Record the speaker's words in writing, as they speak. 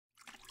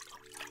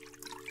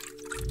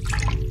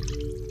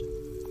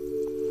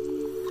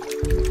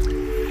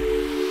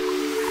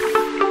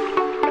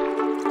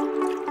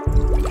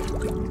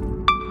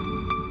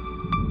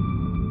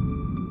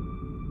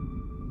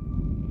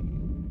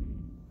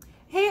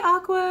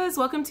Aquas!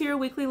 Welcome to your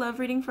weekly love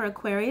reading for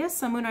Aquarius,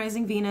 Sun, Moon,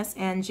 Rising, Venus,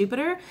 and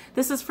Jupiter.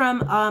 This is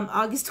from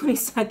August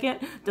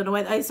 22nd. Don't know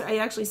why, I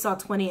actually saw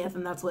 20th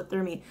and that's what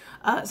threw me.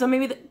 So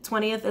maybe the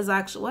 20th is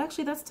actually, well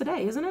actually that's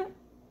today, isn't it?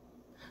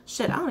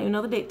 Shit, I don't even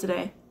know the date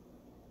today.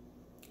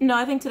 No,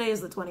 I think today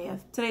is the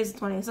 20th. Today's the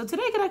 20th. So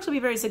today could actually be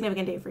a very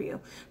significant day for you.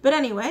 But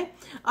anyway,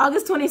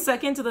 August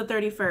 22nd to the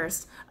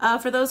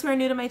 31st. For those who are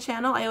new to my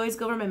channel, I always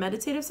go over my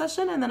meditative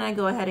session and then I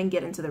go ahead and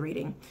get into the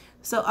reading.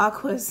 So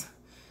Aquas.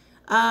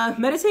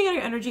 Meditating on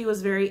your energy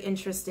was very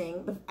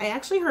interesting. I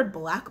actually heard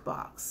black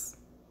box.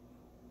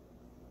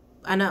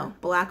 I know,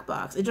 black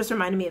box. It just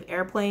reminded me of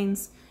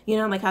airplanes. You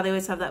know, like how they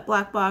always have that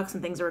black box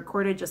and things are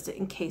recorded just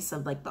in case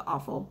of like the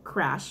awful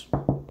crash.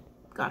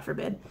 God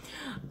forbid.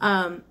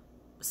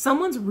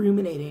 Someone's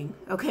ruminating,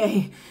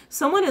 okay?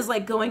 Someone is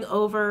like going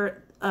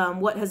over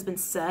what has been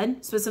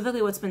said,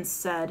 specifically what's been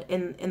said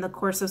in the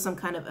course of some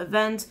kind of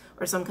event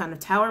or some kind of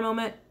tower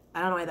moment. I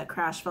don't know why that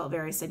crash felt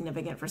very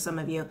significant for some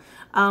of you.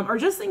 Or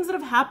just things that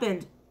have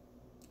happened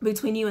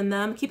between you and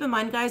them. Keep in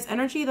mind, guys,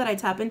 energy that I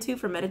tap into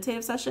for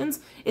meditative sessions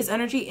is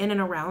energy in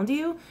and around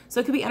you. So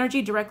it could be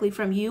energy directly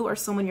from you or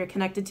someone you're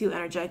connected to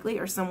energetically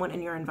or someone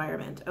in your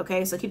environment,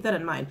 okay? So keep that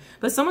in mind.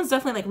 But someone's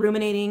definitely like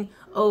ruminating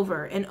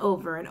over and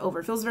over and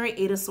over. It feels very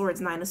Eight of Swords,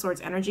 Nine of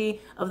Swords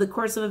energy of the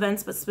course of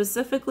events, but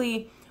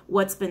specifically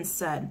what's been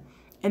said.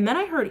 And then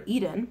I heard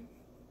Eden.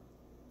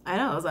 I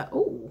know, I was like,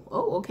 oh,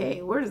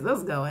 okay, where's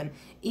this going?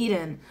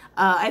 Eden.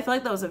 I feel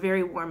like that was a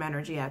very warm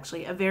energy,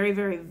 actually. A very,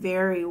 very,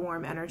 very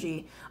warm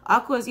energy.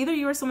 Aquas, either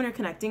you or someone you're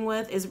connecting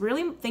with is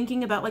really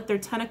thinking about like their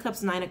 10 of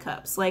Cups, 9 of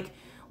Cups. Like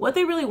what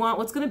they really want,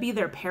 what's going to be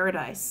their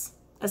paradise,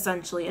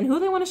 essentially, and who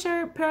they want to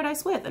share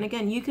paradise with. And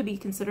again, you could be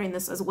considering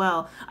this as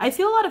well. I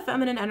feel a lot of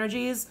feminine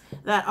energies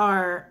that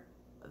are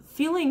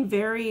feeling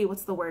very,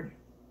 what's the word?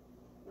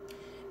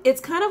 It's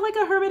kind of like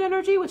a hermit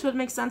energy, which would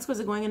make sense because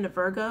it's going into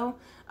Virgo,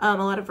 a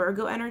lot of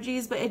Virgo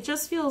energies, but it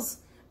just feels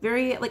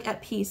very like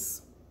at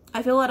peace.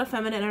 I feel a lot of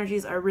feminine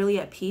energies are really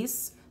at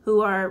peace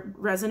who are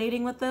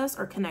resonating with this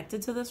or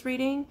connected to this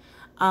reading.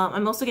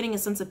 I'm also getting a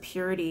sense of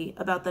purity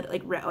about that.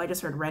 Like, oh, I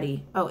just heard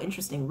ready. Oh,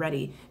 interesting.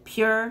 Ready.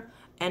 Pure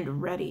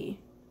and ready.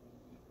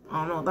 I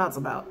don't know what that's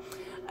about.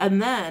 And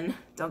then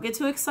don't get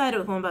too excited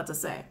with what I'm about to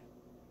say.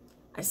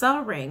 I saw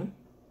a ring.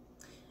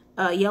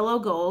 Yellow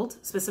gold,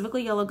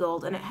 specifically yellow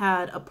gold, and it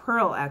had a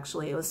pearl,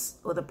 actually. It was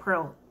with a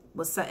pearl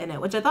was set in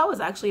it, which I thought was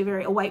actually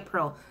a white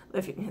pearl.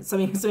 If you,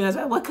 some of you guys,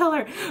 what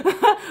color?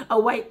 A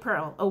white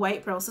pearl, a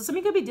white pearl. So some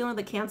of you could be dealing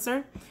with a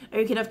Cancer, or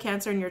you could have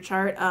Cancer in your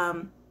chart.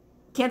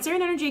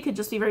 Cancerian energy could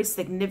just be very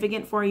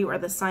significant for you, or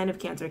the sign of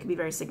Cancer could be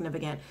very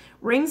significant.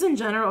 Rings in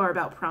general are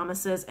about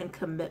promises and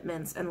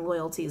commitments and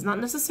loyalties, not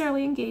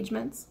necessarily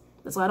engagements.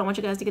 That's why I don't want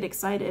you guys to get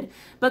excited.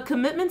 But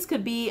commitments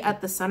could be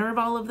at the center of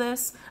all of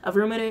this, of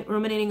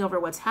ruminating over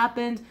what's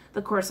happened,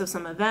 the course of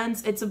some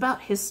events. It's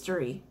about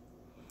history.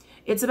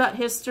 It's about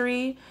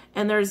history,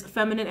 and there's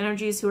feminine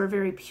energies who are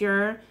very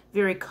pure,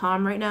 very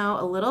calm right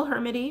now, a little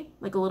hermity,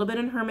 like a little bit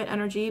in hermit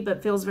energy,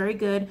 but feels very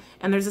good.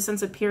 And there's a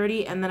sense of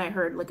purity. And then I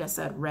heard, like I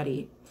said,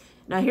 ready.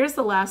 Now here's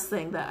the last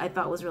thing that I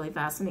thought was really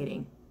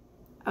fascinating.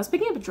 I was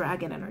picking up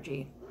dragon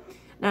energy.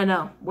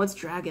 Now, what's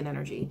dragon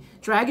energy?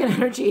 Dragon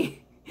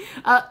energy.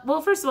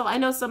 Well, first of all, I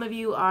know some of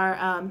you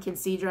are can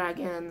see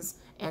dragons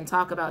and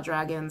talk about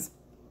dragons.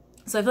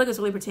 So I feel like it's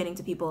really pertaining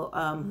to people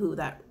who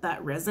that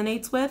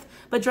resonates with.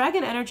 But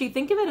dragon energy,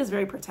 think of it as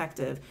very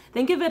protective.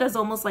 Think of it as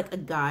almost like a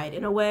guide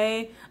in a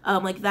way,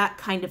 like that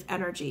kind of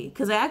energy.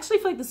 Because I actually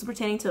feel like this is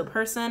pertaining to a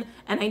person.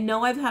 And I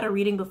know I've had a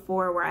reading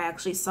before where I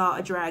actually saw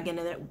a dragon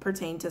and it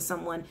pertained to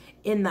someone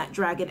in that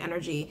dragon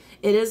energy.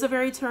 It is a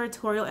very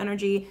territorial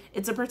energy.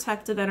 It's a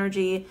protective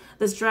energy.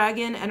 This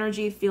dragon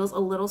energy feels a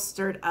little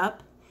stirred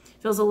up.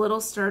 Feels a little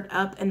stirred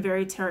up and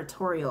very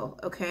territorial,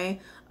 okay?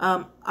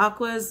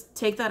 Aquas,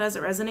 take that as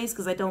it resonates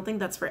because I don't think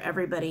that's for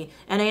everybody.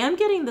 And I am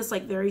getting this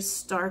like very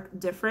stark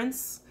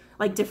difference,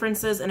 like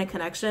differences in a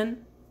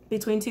connection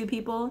between two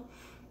people.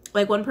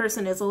 Like one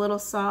person is a little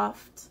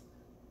soft.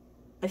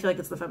 I feel like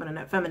it's the feminine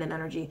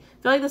energy.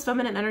 I feel like this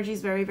feminine energy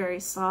is very,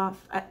 very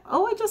soft.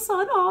 I just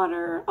saw an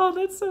otter. Oh,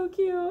 that's so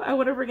cute. I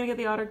wonder if we're gonna get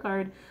the otter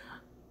card.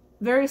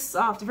 Very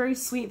soft, very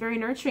sweet, very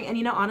nurturing. And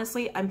you know,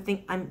 honestly,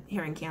 I'm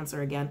hearing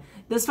Cancer again.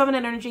 This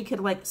feminine energy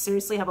could like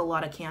seriously have a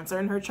lot of Cancer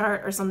in her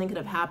chart, or something could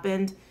have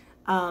happened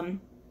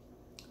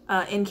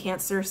in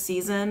Cancer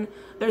season.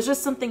 There's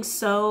just something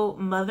so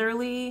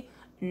motherly,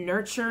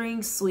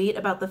 nurturing, sweet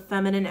about the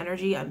feminine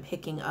energy I'm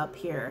picking up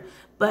here.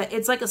 But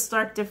it's like a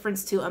stark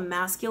difference to a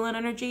masculine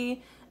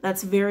energy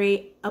that's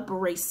very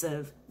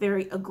abrasive,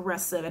 very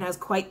aggressive. It has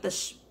quite the,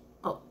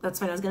 oh, that's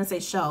fine. I was going to say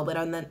shell, but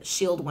then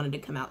shield wanted to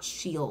come out.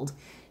 Shield.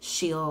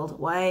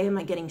 Why am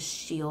I getting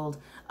shield?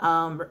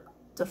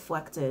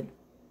 Deflected.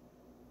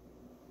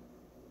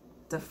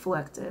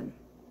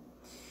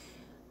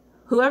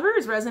 Whoever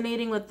is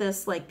resonating with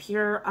this like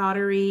pure,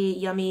 ottery,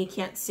 yummy,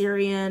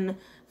 Cancerian,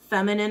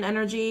 feminine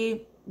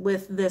energy,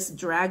 with this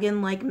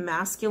dragon-like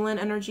masculine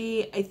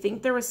energy. I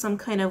think there was some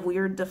kind of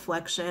weird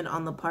deflection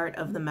on the part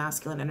of the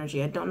masculine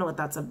energy. I don't know what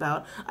that's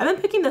about. I've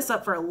been picking this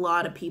up for a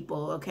lot of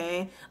people,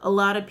 okay? A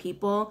lot of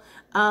people.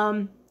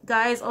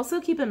 Guys,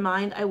 also keep in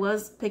mind, I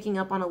was picking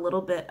up on a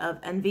little bit of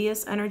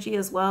envious energy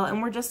as well,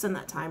 and we're just in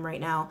that time right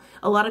now.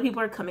 A lot of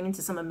people are coming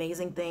into some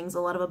amazing things, a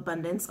lot of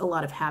abundance, a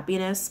lot of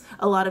happiness,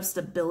 a lot of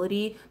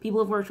stability. People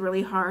have worked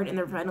really hard, and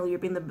they're finally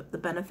reaping the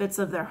benefits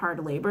of their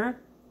hard labor,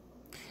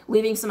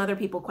 leaving some other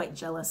people quite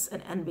jealous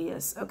and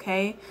envious,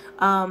 okay?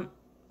 Damn,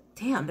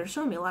 they're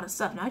showing me a lot of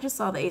stuff. Now I just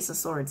saw the Ace of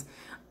Swords.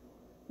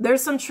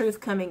 There's some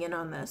truth coming in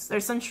on this.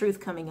 There's some truth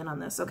coming in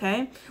on this,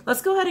 okay?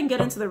 Let's go ahead and get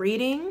into the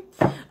reading.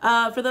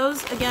 For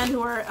those, again,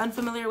 who are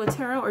unfamiliar with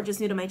tarot or just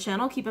new to my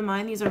channel, keep in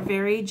mind these are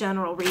very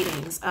general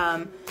readings.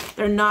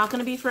 They're not going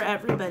to be for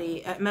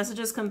everybody.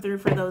 Messages come through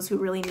for those who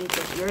really need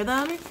to hear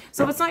them.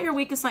 So if it's not your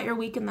week, it's not your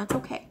week, and that's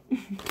okay.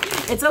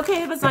 It's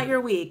okay if it's not your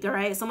week, all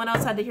right? Someone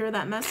else had to hear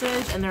that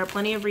message, and there are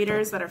plenty of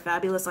readers that are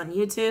fabulous on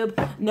YouTube.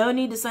 No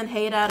need to send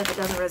hate out if it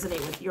doesn't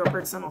resonate with your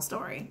personal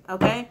story,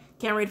 okay?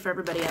 Can't read for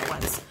everybody at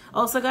once.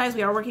 Also, guys,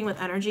 we are working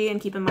with energy, and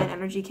keep in mind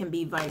energy can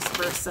be vice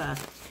versa.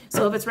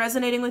 So if it's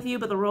resonating with you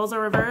but the roles are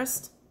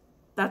reversed,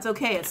 that's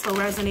okay. It's still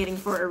resonating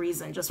for a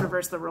reason. Just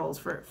reverse the roles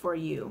for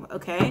you,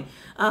 okay?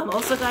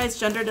 Also, guys,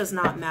 gender does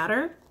not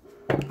matter.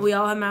 We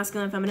all have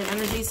masculine and feminine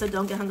energy, so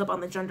don't get hung up on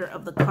the gender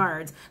of the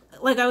cards.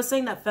 Like I was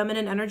saying, that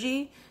feminine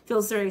energy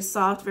feels very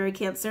soft, very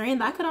Cancerian.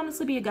 That could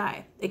honestly be a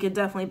guy. It could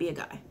definitely be a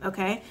guy,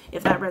 okay?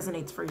 If that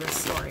resonates for your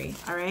story,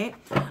 all right?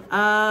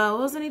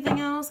 What was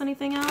anything else?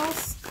 Anything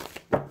else?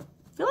 I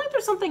feel like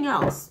there's something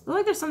else. I feel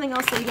like there's something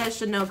else that you guys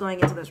should know going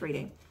into this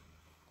reading.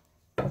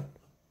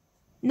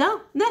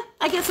 No? Nah,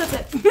 I guess that's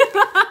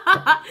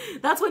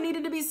it. That's what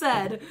needed to be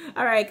said.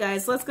 All right,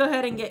 guys, let's go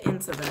ahead and get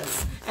into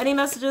this. Any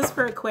messages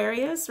for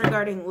Aquarius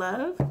regarding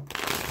love?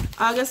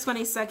 August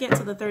 22nd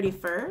to the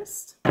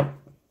 31st.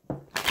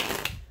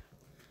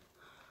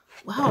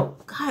 Wow,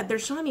 God, they're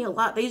showing me a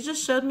lot. They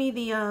just showed me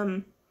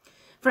the,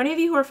 for any of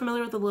you who are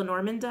familiar with the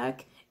Lenormand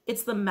deck,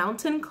 it's the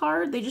Mountain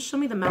card. They just show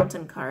me the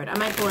Mountain card. I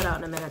might pull it out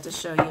in a minute to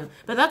show you.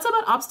 But that's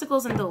about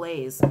obstacles and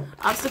delays.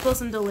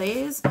 Obstacles and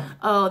delays.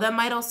 Oh, that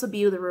might also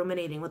be the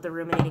ruminating, what the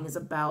ruminating is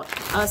about.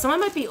 Someone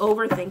might be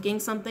overthinking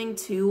something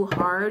too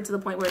hard to the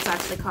point where it's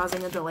actually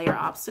causing a delay or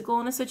obstacle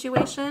in a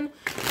situation.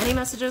 Any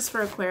messages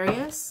for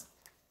Aquarius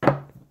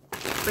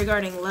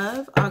regarding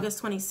love?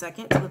 August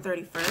 22nd to the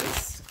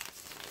 31st.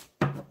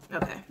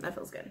 Okay, that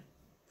feels good.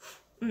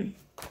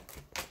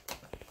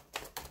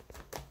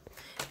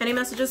 Any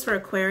messages for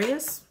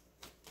Aquarius?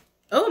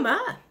 Oh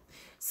my!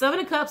 Seven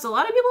of Cups. A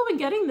lot of people have been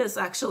getting this,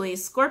 actually.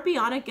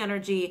 Scorpionic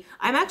energy.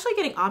 I'm actually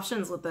getting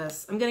options with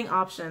this. I'm getting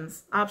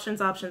options. Options.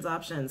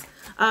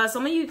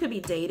 Some of you could be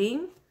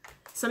dating.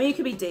 Some of you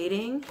could be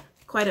dating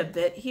quite a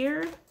bit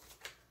here.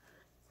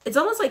 It's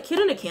almost like kid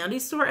in a candy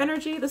store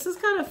energy. This is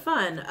kind of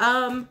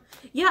fun.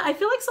 Yeah, I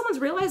feel like someone's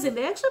realizing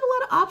they actually have a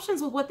lot of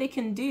options with what they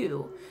can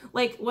do.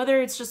 Like whether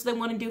it's just they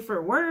want to do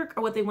for work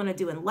or what they want to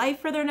do in life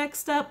for their next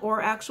step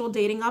or actual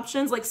dating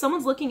options. Like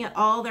someone's looking at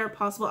all their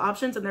possible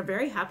options and they're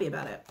very happy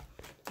about it.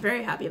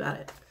 Very happy about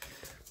it.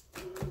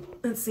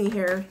 Let's see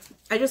here.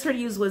 I just heard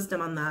use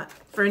wisdom on that.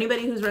 For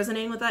anybody who's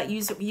resonating with that,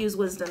 use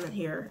wisdom in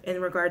here in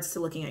regards to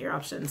looking at your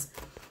options.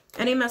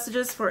 Any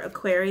messages for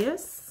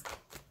Aquarius?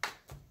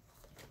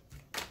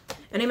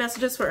 Any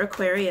messages for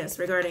Aquarius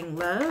regarding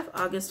love,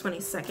 August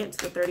 22nd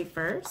to the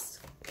 31st?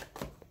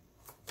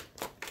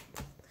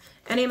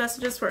 Any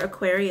messages for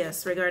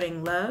Aquarius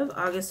regarding love,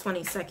 August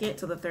 22nd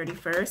to the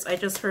 31st? I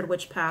just heard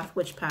which path,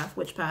 which path,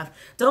 which path.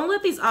 Don't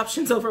let these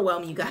options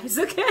overwhelm you guys,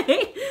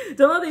 okay?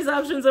 Don't let these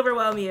options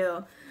overwhelm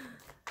you.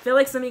 I feel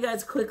like some of you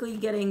guys quickly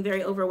getting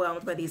very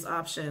overwhelmed by these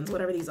options,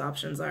 whatever these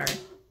options are.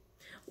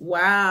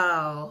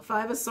 Wow.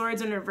 Five of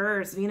Swords in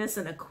reverse, Venus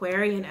and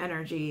Aquarian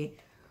energy.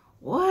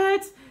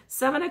 What?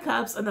 Seven of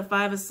Cups and the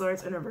Five of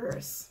Swords in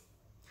reverse.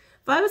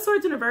 Five of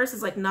Swords in reverse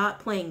is like not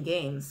playing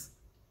games.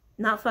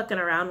 Not fucking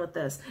around with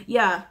this.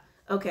 Yeah,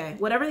 okay.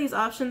 Whatever these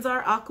options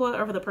are, Aqua,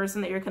 or for the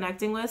person that you're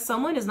connecting with,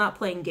 someone is not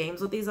playing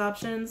games with these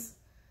options.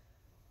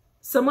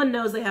 Someone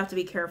knows they have to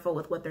be careful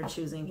with what they're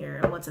choosing here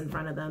and what's in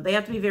front of them. They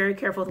have to be very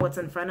careful with what's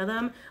in front of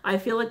them. I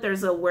feel like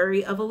there's a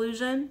worry of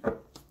illusion.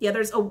 Yeah,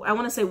 there's a, I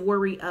want to say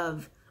worry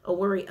of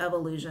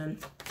illusion.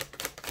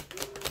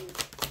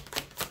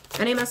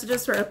 Any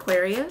messages for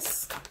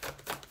Aquarius?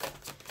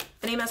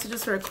 Any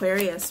messages for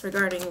Aquarius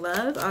regarding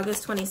love,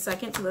 August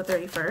 22nd to the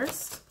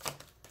 31st?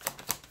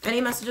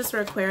 Any messages for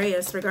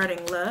Aquarius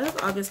regarding love,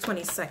 August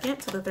 22nd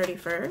to the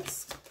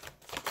 31st?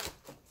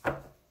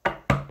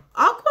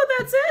 Aqua,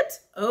 that's it?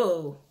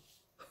 Oh.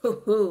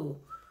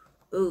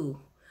 Ooh.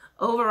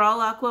 Overall,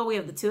 Aqua, we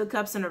have the Two of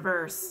Cups in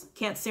reverse.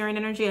 Cancerian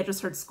energy, I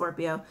just heard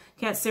Scorpio.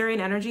 Cancerian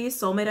energy,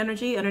 soulmate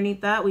energy. Underneath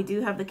that, we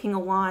do have the King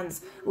of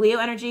Wands. Leo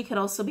energy could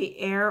also be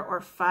air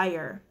or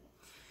fire.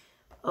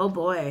 Oh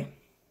boy.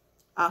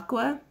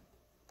 Aqua,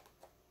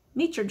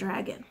 meet your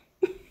dragon.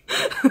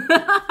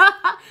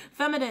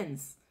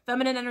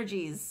 Feminine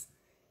energies.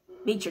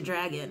 Meet your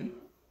dragon.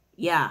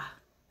 Yeah.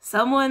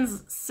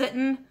 Someone's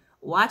sitting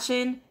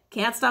watching,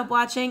 can't stop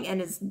watching,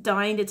 and is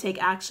dying to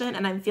take action.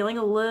 And I'm feeling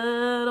a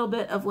little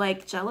bit of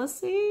like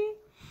jealousy,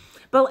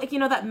 but like, you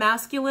know, that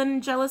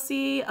masculine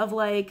jealousy of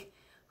like,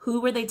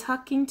 who were they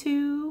talking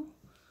to?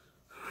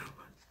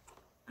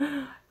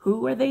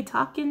 Who are they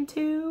talking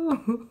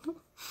to?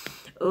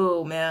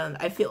 Oh man,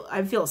 I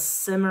feel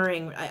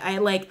simmering. I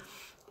like,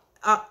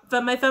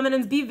 but my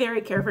feminines, be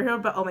very careful here.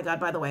 But oh my God,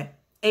 by the way,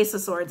 Ace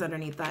of Swords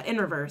underneath that, in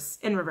reverse,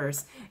 in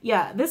reverse.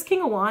 Yeah, this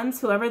King of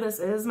Wands, whoever this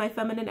is, my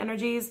feminine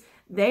energies,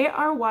 they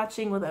are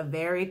watching with a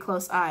very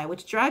close eye,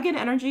 which dragon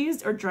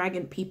energies or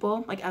dragon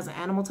people, like as an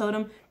animal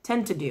totem,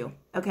 tend to do,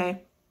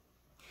 okay?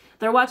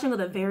 They're watching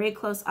with a very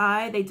close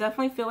eye. They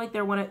definitely feel like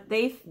they want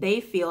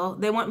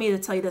me to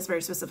tell you this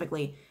very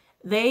specifically.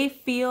 They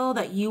feel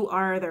that you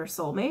are their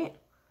soulmate.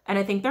 And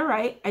I think they're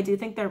right. I do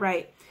think they're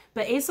right.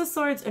 But Ace of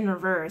Swords in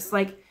reverse,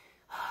 like,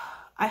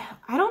 I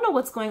don't know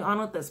what's going on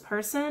with this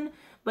person,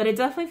 but it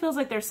definitely feels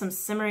like there's some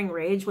simmering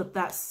rage with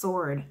that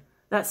sword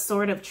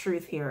of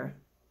truth here.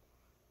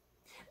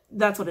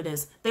 That's what it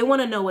is. They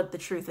want to know what the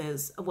truth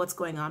is of what's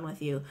going on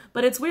with you.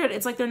 But it's weird.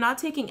 It's like they're not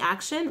taking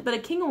action, but a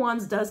King of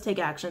Wands does take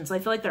action. So I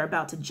feel like they're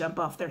about to jump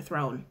off their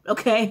throne.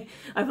 Okay?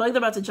 I feel like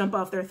they're about to jump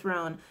off their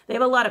throne. They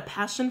have a lot of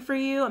passion for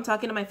you. I'm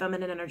talking to my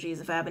feminine energies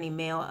if I have any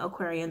male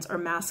Aquarians or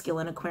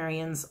masculine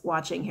Aquarians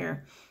watching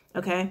here.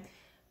 Okay?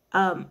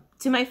 To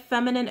my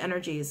feminine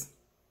energies,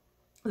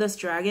 this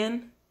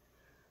dragon,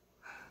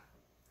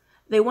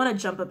 they want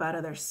to jump up out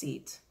of their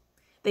seat.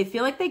 They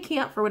feel like they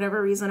can't for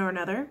whatever reason or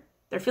another.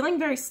 They're feeling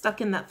very stuck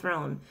in that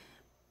throne,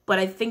 but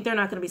I think they're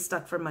not going to be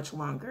stuck for much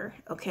longer,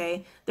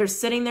 okay? They're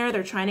sitting there.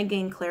 They're trying to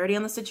gain clarity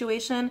on the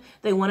situation.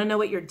 They want to know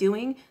what you're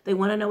doing. They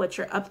want to know what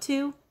you're up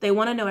to. They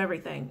want to know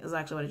everything is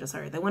actually what I just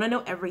heard. They want to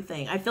know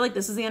everything. I feel like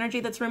this is the energy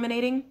that's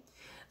ruminating.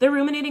 They're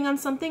ruminating on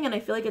something, and I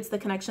feel like it's the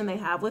connection they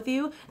have with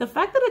you. The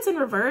fact that it's in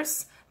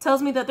reverse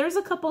tells me that there's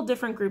a couple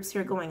different groups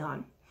here going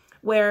on,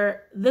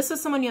 where this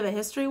is someone you have a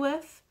history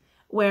with,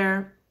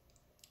 where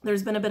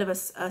there's been a bit of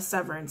a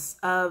severance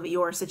of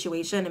your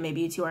situation, and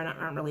maybe you two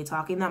aren't really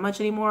talking that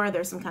much anymore.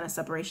 There's some kind of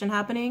separation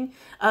happening.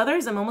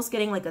 Others, I'm almost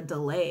getting like a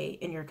delay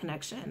in your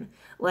connection.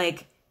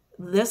 Like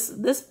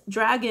this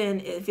dragon,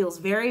 it feels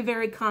very,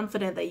 very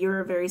confident that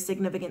you're a very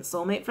significant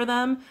soulmate for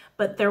them,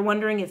 but they're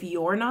wondering if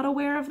you're not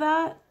aware of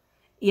that.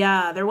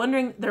 Yeah, they're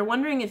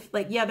wondering if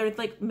like, yeah, they're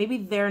like, maybe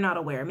they're not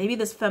aware. Maybe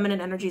this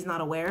feminine energy is not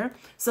aware.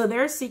 So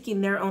they're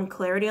seeking their own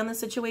clarity on the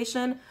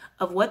situation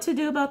of what to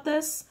do about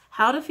this,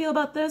 how to feel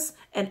about this,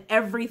 and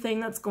everything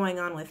that's going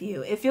on with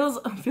you. It feels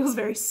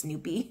very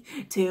Snoopy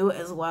too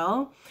as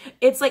well.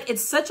 It's like,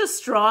 it's such a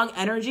strong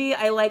energy.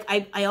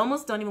 I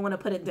almost don't even want to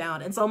put it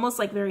down. It's almost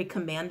like very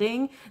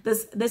commanding.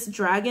 This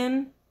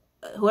dragon,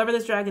 whoever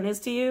this dragon is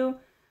to you,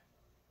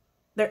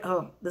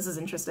 this is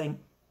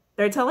interesting.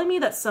 They're telling me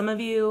that some of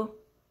you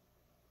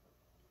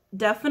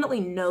definitely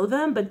know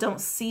them, but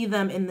don't see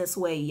them in this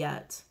way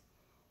yet.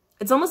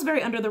 It's almost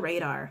very under the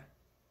radar.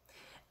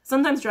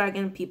 Sometimes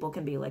dragon people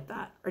can be like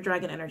that, or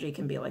dragon energy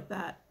can be like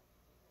that.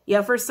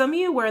 Yeah, for some of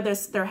you where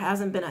there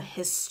hasn't been a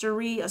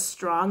history, a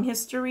strong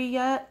history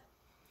yet,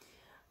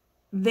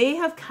 they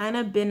have kind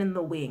of been in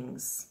the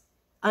wings,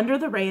 under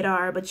the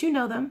radar, but you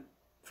know them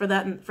for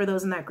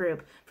those in that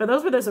group. For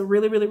those where there's a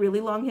really, really,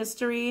 really long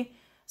history,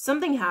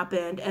 something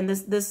happened, and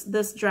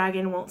this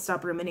dragon won't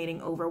stop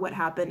ruminating over what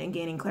happened and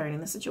gaining clarity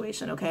in the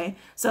situation, okay?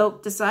 So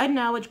decide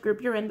now which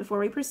group you're in before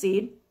we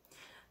proceed.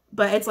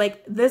 But it's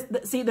like,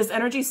 see, this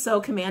energy is so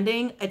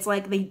commanding. It's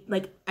like,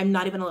 I'm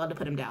not even allowed to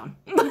put him down.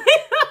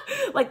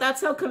 Like,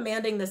 that's how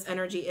commanding this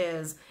energy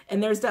is.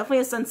 And there's definitely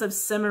a sense of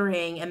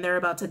simmering, and they're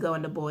about to go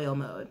into boil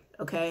mode,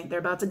 okay? They're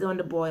about to go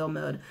into boil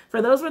mode.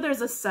 For those where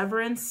there's a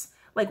severance,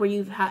 like where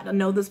you've had to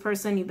know this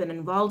person, you've been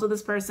involved with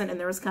this person, and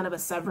there was kind of a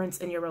severance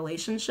in your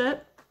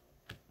relationship,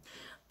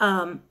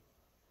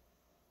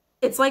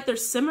 it's like they're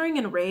simmering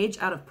in rage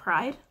out of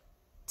pride,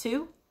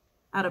 too.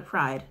 Out of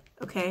pride,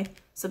 okay?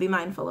 So be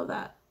mindful of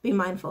that. Be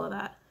mindful of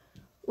that.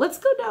 Let's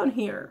go down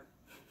here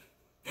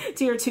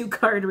to your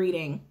 2-card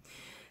reading.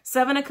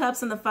 7 of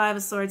Cups and the 5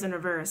 of Swords in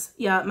reverse.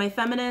 Yeah, my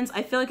feminines,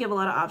 I feel like you have a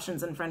lot of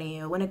options in front of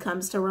you when it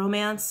comes to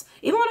romance.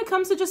 Even when it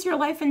comes to just your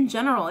life in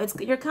general.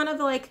 You're kind of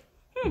like,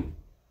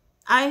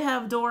 I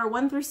have door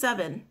 1 through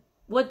 7.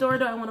 What door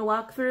do I want to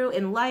walk through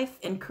in life,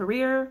 in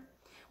career,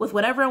 with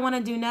whatever I want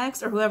to do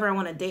next, or whoever I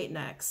want to date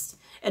next?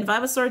 And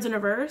 5 of Swords in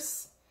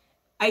reverse,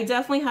 I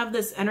definitely have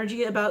this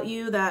energy about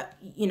you that,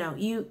 you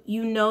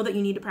know that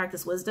you need to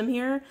practice wisdom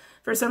here.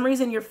 For some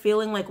reason, you're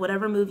feeling like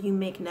whatever move you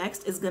make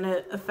next is going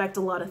to affect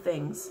a lot of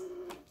things.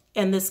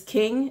 And this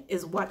king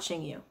is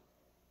watching you.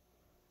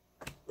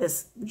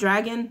 This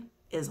dragon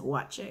is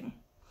watching.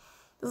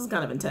 This is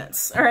kind of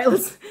intense. All right,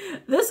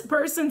 this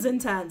person's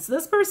intense.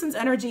 This person's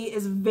energy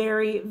is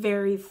very,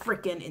 very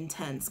freaking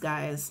intense,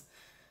 guys.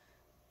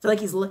 I feel like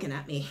he's looking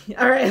at me.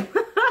 All right.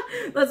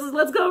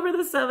 Let's go over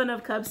the 7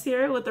 of Cups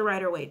here with the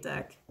Rider-Waite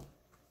deck.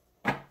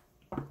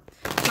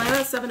 Find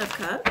out 7 of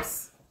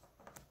Cups.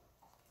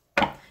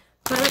 Find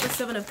out the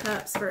 7 of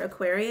Cups for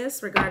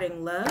Aquarius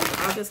regarding love,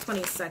 August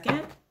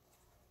 22nd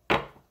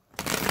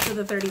to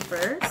the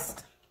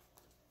 31st.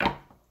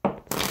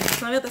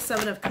 Tell me about the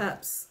Seven of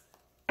Cups.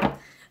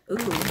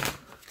 Ooh.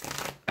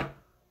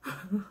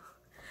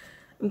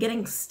 I'm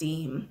getting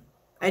steam.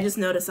 I just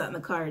noticed that in the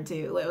card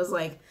too. It was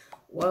like,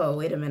 whoa,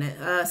 wait a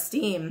minute.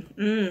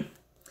 Steam.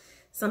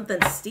 Something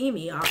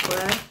steamy,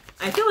 Aqua.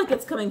 I feel like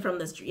it's coming from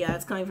this, yeah,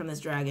 it's coming from this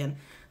dragon.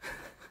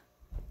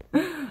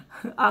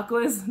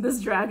 Aqua's,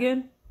 this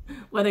dragon,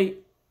 whether you,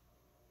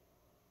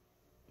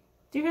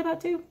 do you hear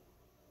that too?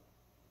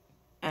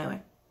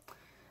 Anyway,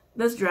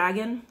 this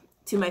dragon,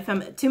 to my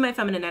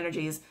feminine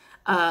energies,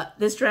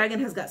 this dragon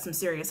has got some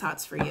serious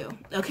hots for you,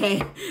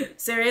 okay?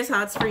 Serious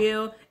hots for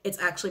you. It's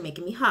actually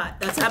making me hot.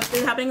 That's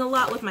been happening a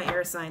lot with my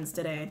air signs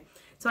today.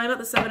 Tell me about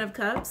the Seven of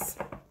Cups.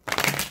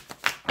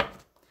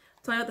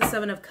 Tell me about the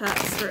Seven of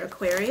Cups for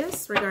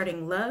Aquarius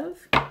regarding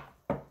love.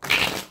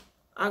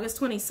 August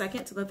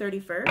 22nd to the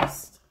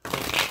 31st.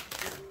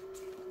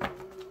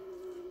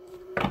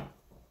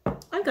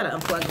 I've got to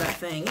unplug that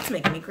thing. It's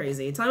making me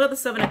crazy. Tell me about the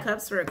Seven of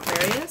Cups for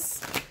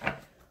Aquarius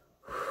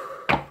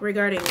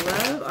regarding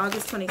love,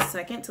 August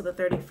 22nd to the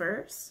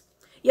 31st.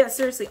 Yeah,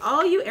 seriously,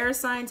 all you air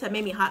signs have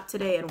made me hot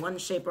today in one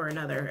shape or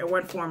another, or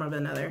one form of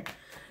another.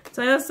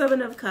 Tell me about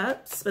Seven of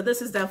Cups, but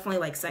this is definitely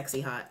like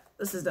sexy hot.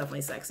 This is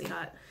definitely sexy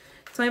hot.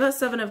 Tell me about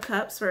Seven of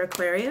Cups for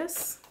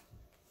Aquarius.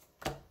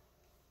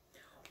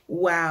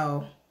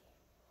 Wow.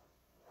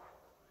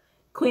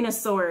 Queen of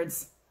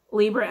Swords,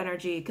 Libra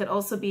energy, could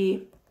also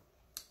be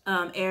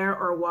air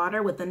or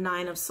water with the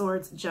Nine of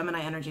Swords,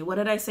 Gemini energy. What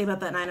did I say about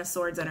that Nine of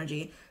Swords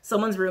energy?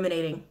 Someone's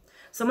ruminating.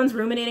 Someone's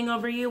ruminating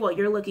over you while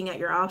you're looking at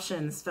your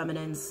options,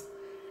 feminines.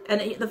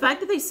 And the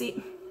fact that they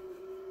see...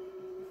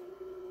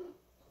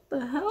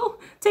 The hell?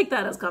 Take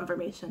that as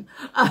confirmation.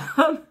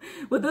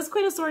 With this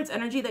Queen of Swords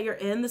energy that you're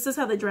in, this is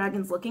how the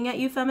dragon's looking at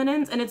you,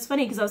 feminines. And it's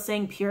funny because I was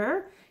saying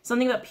pure,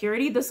 something about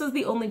purity. This is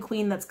the only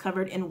queen that's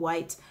covered in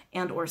white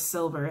and or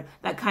silver,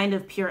 that kind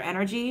of pure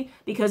energy,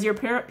 because you're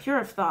pure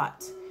of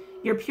thought.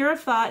 You're pure of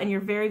thought, and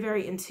you're very,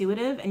 very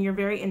intuitive, and you're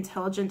very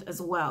intelligent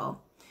as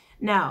well.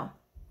 Now,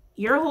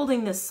 you're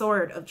holding this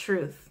sword of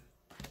truth,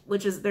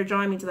 which is, they're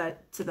drawing me to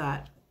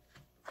that.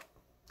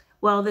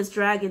 Well, this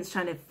dragon's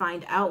trying to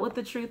find out what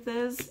the truth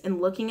is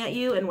and looking at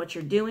you and what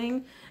you're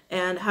doing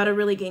and how to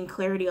really gain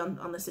clarity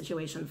on the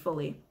situation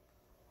fully,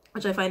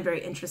 which I find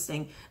very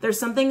interesting. There's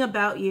something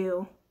about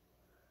you.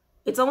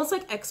 It's almost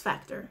like X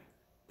Factor.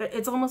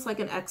 It's almost like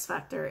an X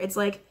Factor. It's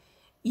like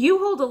you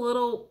hold a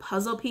little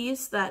puzzle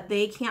piece that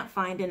they can't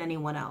find in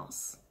anyone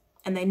else.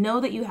 And they know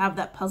that you have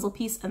that puzzle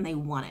piece and they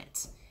want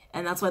it.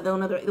 And that's why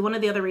one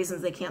of the other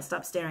reasons they can't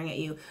stop staring at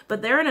you.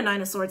 But they're in a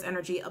Nine of Swords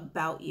energy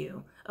about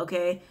you,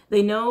 okay?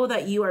 They know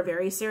that you are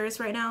very serious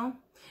right now.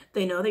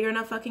 They know that you're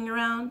not fucking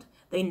around.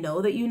 They know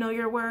that you know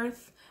your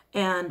worth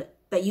and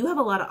that you have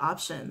a lot of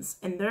options.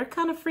 And they're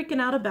kind of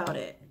freaking out about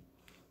it,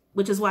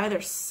 which is why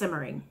they're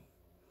simmering.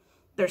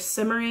 They're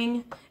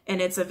simmering, and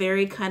it's a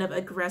very kind of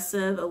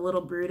aggressive, a little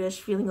brutish,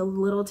 feeling a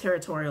little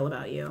territorial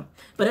about you.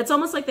 But it's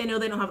almost like they know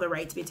they don't have the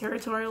right to be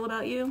territorial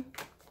about you.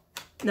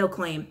 No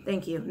claim.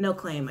 Thank you. No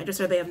claim. I just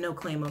heard they have no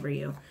claim over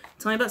you.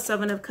 Tell me about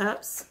Seven of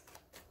Cups.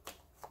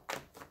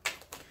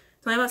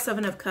 Tell me about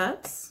Seven of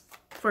Cups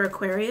for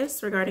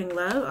Aquarius regarding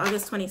love,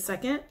 August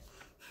 22nd.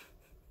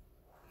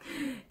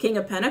 King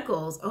of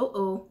Pentacles.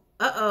 Uh-oh.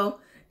 Uh-oh.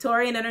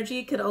 Taurian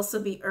energy could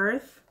also be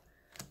earth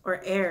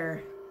or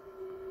air.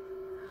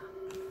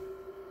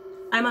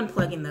 I'm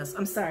unplugging this.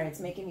 I'm sorry. It's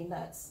making me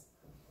nuts.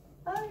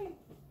 Bye.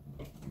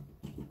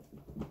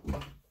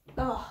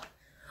 Oh.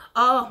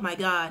 Oh my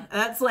God,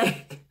 that's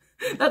like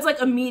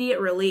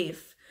immediate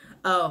relief.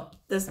 Oh,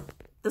 this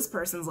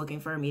person's looking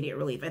for immediate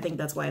relief. I think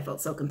that's why I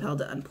felt so compelled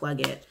to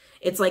unplug it.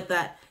 It's like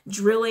that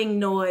drilling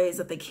noise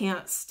that they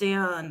can't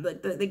stand.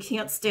 Like they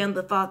can't stand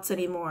the thoughts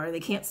anymore. They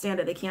can't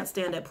stand it. They can't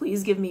stand it.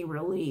 Please give me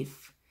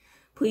relief.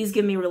 Please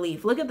give me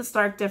relief. Look at the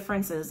stark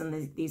differences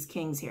in these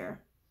kings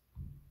here.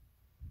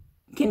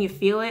 Can you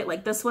feel it?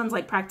 Like this one's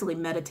like practically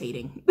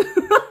meditating.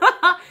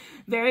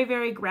 Very,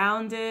 very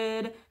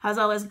grounded, has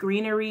all this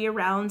greenery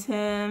around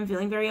him,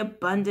 feeling very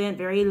abundant,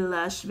 very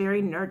lush,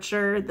 very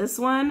nurtured. This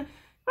one,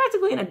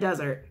 practically in a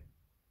desert.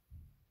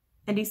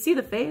 And do you see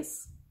the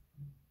face?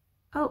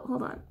 Oh,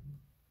 hold on.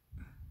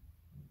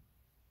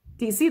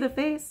 Do you see the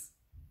face?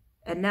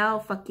 And now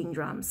fucking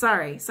drums.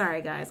 Sorry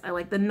guys. I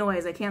like the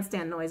noise. I can't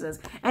stand noises.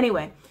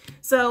 Anyway,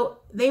 so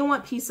they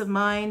want peace of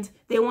mind.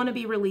 They want to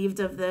be relieved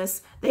of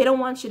this. They don't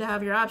want you to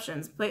have your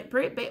options. Plain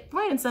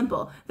and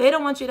simple. They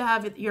don't want you to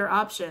have your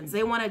options.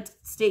 They want to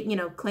state,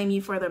 claim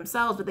you for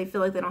themselves, but they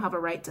feel like they don't have a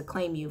right to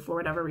claim you for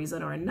whatever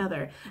reason or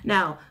another.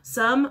 Now,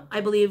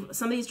 I believe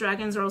some of these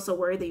dragons are also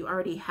worried that you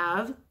already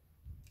have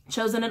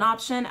chosen an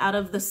option out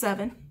of the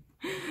 7.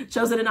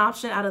 Chosen an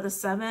option out of the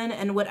 7,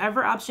 and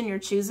whatever option you're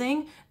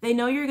choosing, they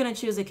know you're going to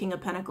choose a King of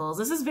Pentacles.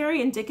 This is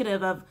very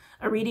indicative of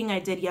a reading I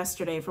did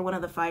yesterday for one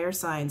of the fire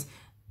signs.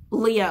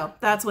 Leo,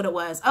 that's what it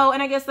was. Oh,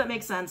 and I guess that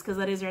makes sense because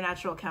that is your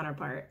natural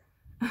counterpart.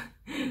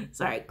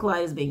 Sorry,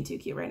 Clyde is being too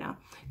cute right now.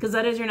 Because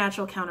that is your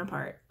natural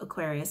counterpart,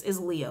 Aquarius, is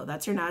Leo.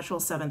 That's your natural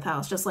 7th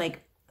house, just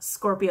like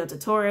Scorpio to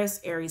Taurus,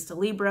 Aries to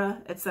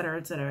Libra, etc.,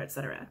 etc.,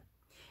 etc.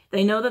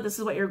 They know that this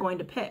is what you're going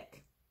to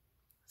pick.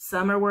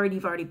 Some are worried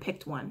you've already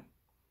picked one.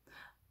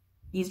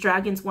 These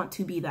dragons want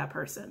to be that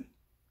person,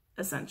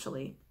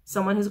 essentially.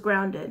 Someone who's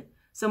grounded,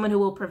 someone who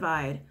will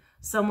provide,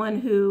 someone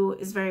who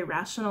is very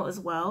rational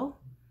as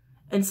well,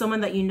 and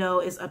someone that you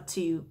know is up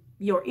to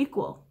your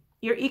equal.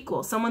 Your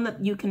equal, someone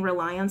that you can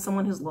rely on,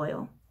 someone who's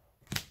loyal.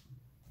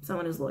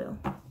 Someone who's loyal.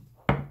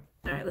 All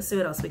right, let's see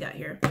what else we got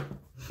here.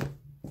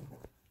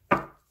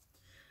 Tell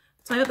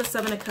me about the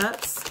Seven of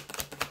Cups.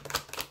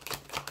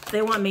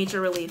 They want major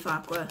relief,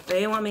 Aqua.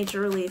 They want major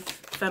relief,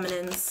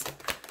 feminines.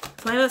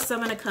 Tell me about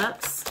Seven of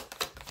Cups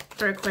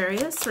for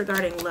Aquarius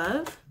regarding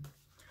love.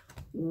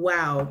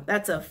 Wow,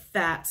 that's a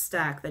fat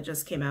stack that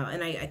just came out,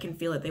 and I can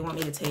feel it. They want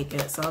me to take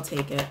it, so I'll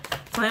take it.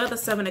 Tell me about the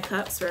Seven of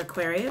Cups for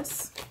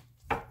Aquarius.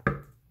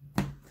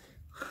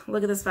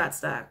 Look at this fat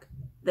stack.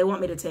 They want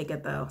me to take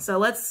it, though. So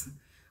let's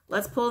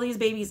pull these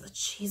babies.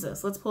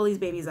 Jesus, let's pull these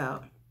babies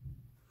out.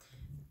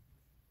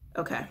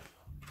 Okay,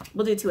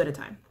 we'll do two at a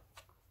time.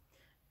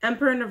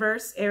 Emperor in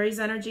reverse, Aries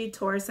energy,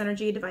 Taurus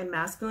energy, divine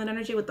masculine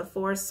energy with the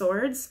Four of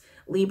Swords,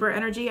 Libra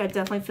energy. I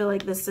definitely feel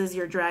like this is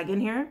your dragon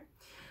here.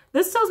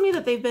 This tells me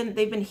that they've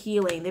been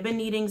healing. They've been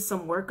needing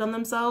some work on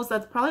themselves.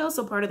 That's probably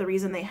also part of the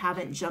reason they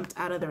haven't jumped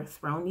out of their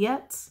throne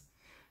yet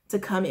to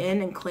come in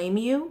and claim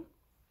you.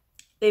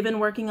 They've been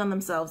working on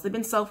themselves. They've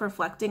been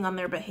self-reflecting on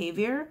their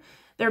behavior.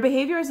 Their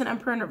behavior is an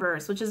Emperor in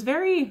reverse, which is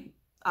very,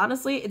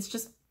 honestly,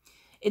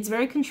 it's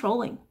very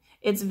controlling.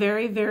 It's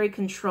very, very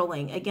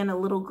controlling. Again, a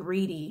little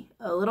greedy,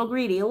 a little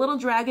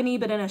dragony,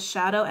 but in a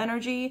shadow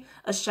energy,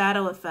 a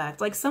shadow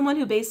effect. Like someone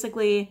who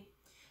basically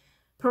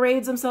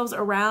parades themselves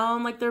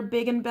around like they're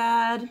big and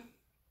bad,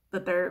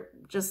 but they're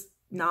just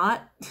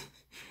not.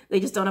 They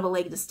just don't have a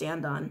leg to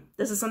stand on.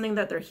 This is something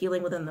that they're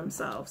healing within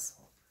themselves.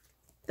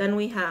 Then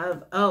we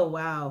have, oh,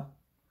 wow.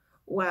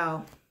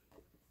 Wow.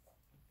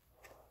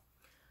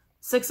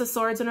 Six of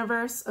Swords in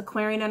reverse,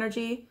 Aquarian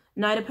energy.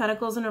 Knight of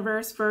Pentacles in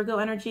reverse, Virgo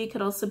energy,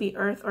 could also be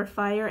earth or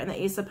fire, and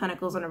the Ace of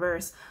Pentacles in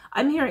reverse.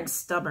 I'm hearing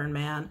stubborn,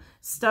 man.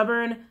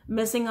 Stubborn,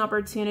 missing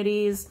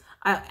opportunities,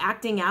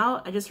 acting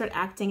out. I just heard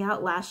acting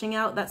out, lashing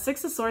out. That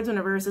Six of Swords in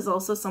reverse is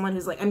also someone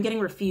who's like, I'm getting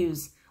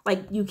refused.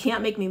 Like, you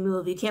can't make me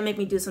move. You can't make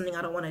me do something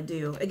I don't want to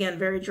do. Again,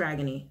 very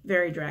dragony,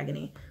 very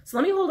dragony. So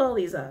let me hold all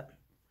these up.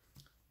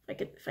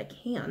 If I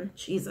can.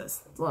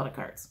 Jesus, it's a lot of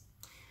cards.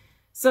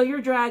 So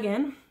your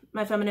dragon,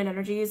 my feminine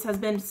energies, has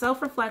been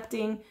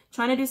self-reflecting,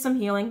 trying to do some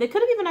healing. They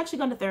could have even actually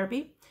gone to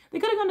therapy. They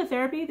could have gone to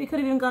therapy. They could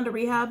have even gone to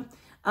rehab.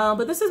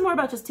 But this is more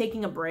about just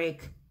taking a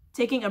break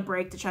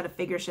to try to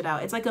figure shit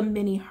out. It's like a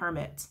mini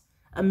hermit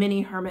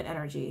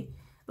energy.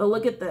 But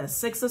look at this.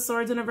 Six of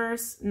Swords in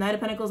reverse, Knight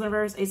of Pentacles in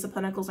reverse, Ace of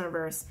Pentacles in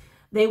reverse.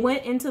 They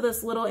went into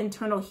this little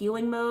internal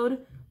healing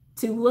mode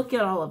to look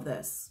at all of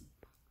this,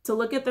 to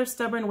look at their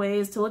stubborn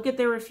ways, to look at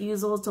their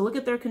refusals, to look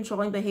at their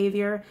controlling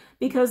behavior,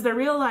 because they're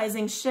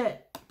realizing,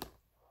 shit,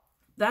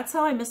 that's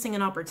how I'm missing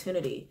an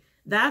opportunity.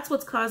 That's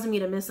what's causing me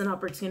to miss an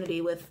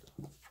opportunity with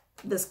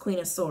this Queen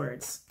of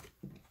Swords.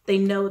 They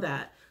know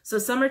that. So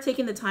some are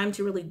taking the time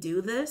to really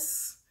do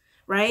this,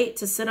 right?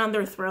 To sit on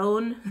their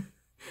throne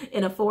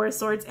in a Four of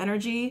Swords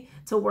energy,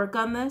 to work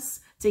on this,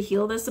 to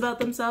heal this about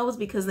themselves,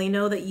 because they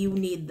know that you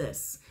need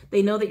this.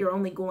 They know that you're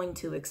only going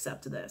to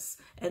accept this.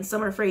 And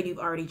some are afraid you've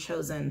already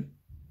chosen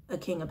a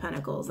King of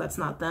Pentacles. That's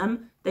not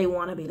them. They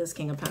want to be this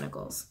King of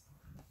Pentacles.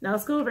 Now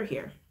let's go over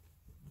here.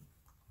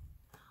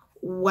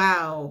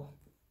 Wow.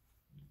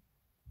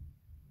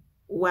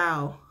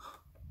 Wow.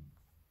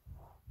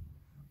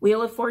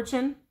 Wheel of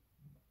Fortune,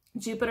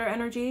 Jupiter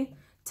energy,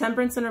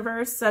 Temperance in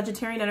reverse,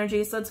 Sagittarian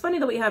energy. So it's funny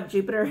that we have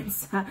Jupiter and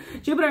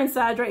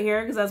Sag right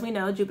here, because as we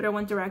know, Jupiter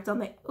went direct on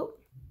the,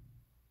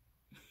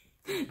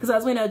 because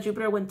as we know,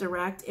 Jupiter went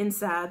direct in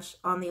Sag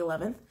on the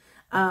 11th.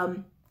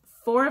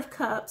 Four of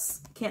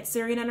Cups,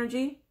 Cancerian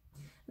energy,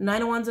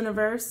 Nine of Wands in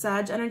reverse,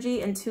 Sag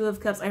energy, and Two of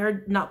Cups. I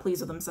heard not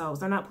pleased with themselves.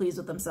 They're not pleased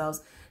with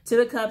themselves. Two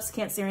of Cups,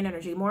 Cancerian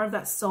energy, more of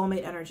that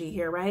soulmate energy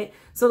here, right?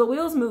 So the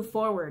wheels move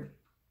forward.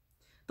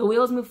 The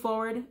wheels move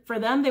forward. For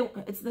them,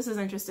 this is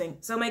interesting.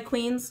 So my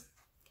queens,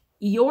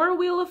 your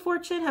Wheel of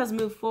Fortune has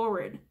moved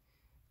forward.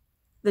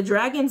 The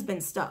dragon's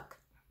been stuck.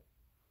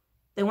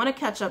 They want to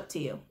catch up to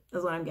you,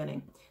 is what I'm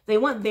getting. They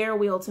want their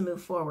wheel to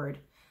move forward.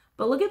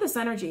 But look at this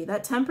energy,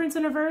 that Temperance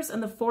in reverse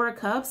and the Four of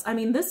Cups. I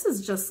mean, this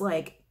is just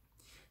like,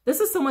 this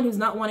is someone who's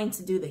not wanting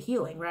to do the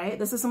healing, right?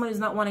 This is someone who's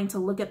not wanting to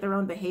look at their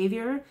own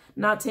behavior,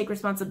 not take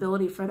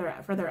responsibility for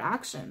their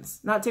actions,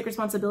 not take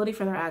responsibility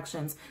for their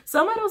actions.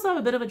 Some might also have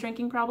a bit of a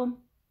drinking problem.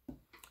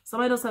 Some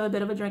might also have a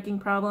bit of a drinking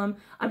problem.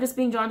 I'm just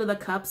being drawn to the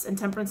Cups, and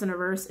Temperance in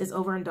reverse is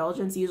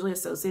overindulgence, usually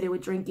associated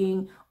with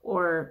drinking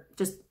or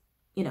just,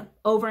 you know,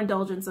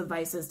 overindulgence of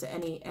vices to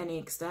any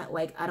extent.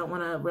 Like, I don't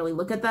want to really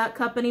look at that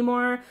cup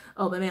anymore.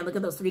 Oh, but man, look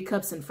at those 3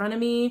 cups in front of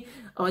me.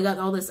 Oh, I got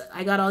all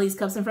these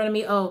cups in front of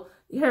me. Oh,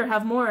 here,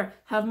 have more,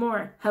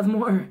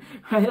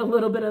 right? A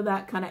little bit of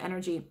that kind of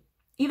energy.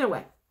 Either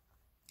way,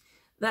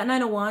 that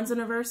Nine of Wands in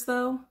reverse,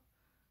 though,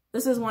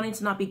 this is wanting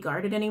to not be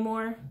guarded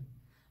anymore.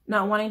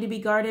 Not wanting to be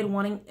guarded,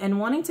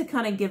 wanting to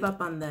kind of give up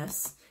on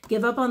this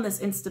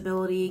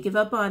instability, give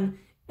up on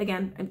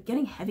again, I'm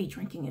getting heavy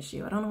drinking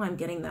issue. I don't know why I'm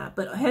getting that,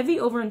 but a heavy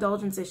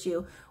overindulgence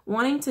issue,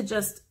 wanting to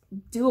just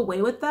do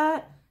away with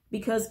that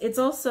because it's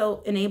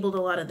also enabled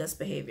a lot of this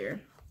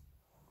behavior.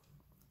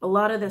 A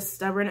lot of this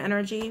stubborn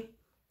energy.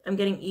 I'm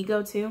getting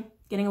ego too,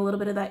 getting a little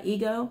bit of that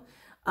ego.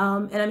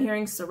 And I'm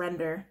hearing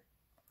surrender.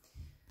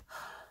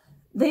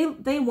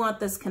 They want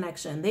this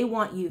connection. They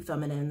want you,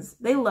 feminines.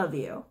 They love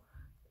you.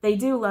 They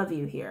do love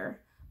you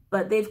here,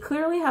 but they've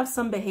clearly have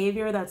some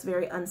behavior that's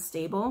very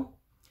unstable,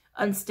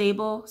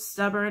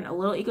 stubborn, a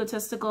little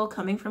egotistical,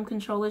 coming from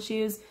control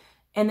issues.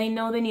 And they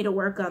know they need to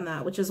work on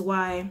that, which is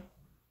why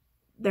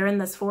they're in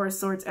this Four of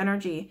Swords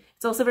energy.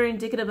 It's also very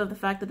indicative of the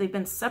fact that they've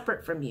been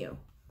separate from you,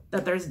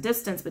 that there's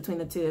distance between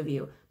the two of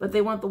you, but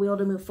they want the wheel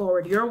to move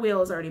forward. Your wheel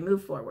has already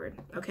moved forward,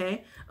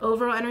 okay?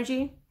 Overall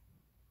energy,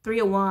 Three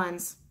of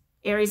Wands,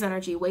 Aries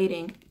energy,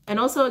 waiting. And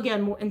also,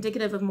 again, more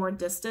indicative of more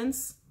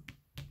distance.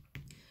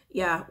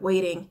 Yeah,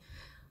 waiting.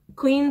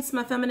 Queens,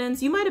 my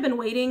feminines, you might have been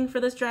waiting for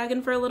this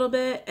dragon for a little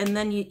bit, and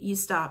then you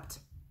stopped.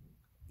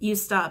 You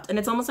stopped, and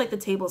it's almost like the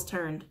tables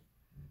turned.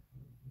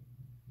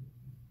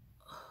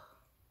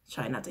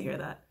 Try not to hear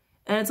that.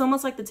 And it's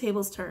almost like the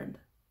tables turned.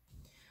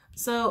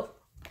 So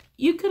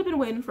you could have been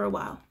waiting for a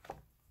while.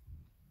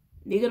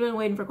 You could have been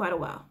waiting for quite a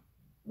while.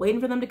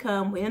 Waiting for them to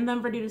come, waiting for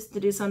them to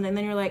do something. And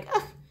then you're like,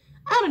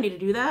 I don't need to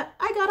do that.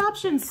 I got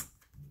options.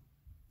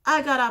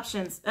 I got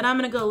options. And I'm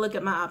going to go look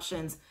at my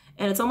options.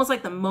 And it's almost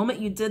like the moment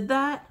you did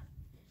that,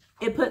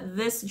 it put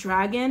this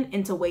dragon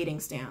into waiting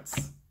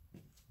stance.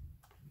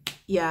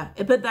 Yeah,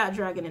 it put that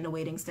dragon into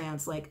waiting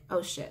stance. Like,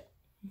 oh shit.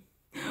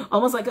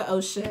 Almost like a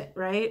oh shit,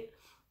 right?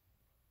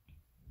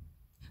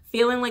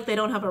 Feeling like they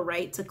don't have a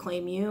right to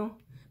claim you.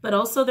 But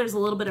also there's a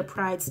little bit of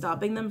pride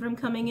stopping them from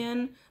coming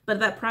in. But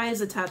that pride is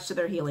attached to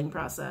their healing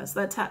process.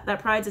 That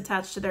pride's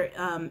attached to their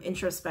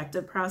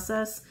introspective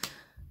process.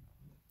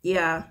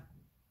 Yeah.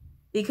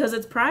 Because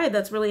it's pride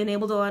that's really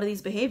enabled a lot of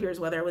these behaviors,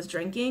 whether it was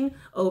drinking,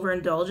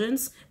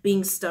 overindulgence,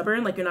 being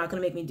stubborn, like you're not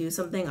going to make me do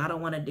something I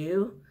don't want to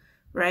do,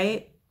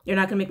 right? You're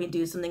not going to make me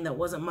do something that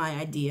wasn't my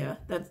idea.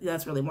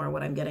 That's really more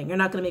what I'm getting. You're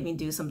not going to make me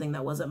do something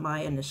that wasn't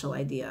my initial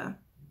idea.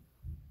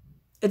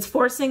 It's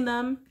forcing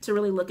them to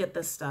really look at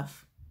this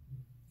stuff.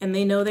 And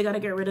they know they got to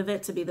get rid of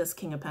it to be this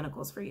King of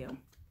Pentacles for you.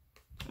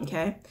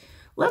 Okay?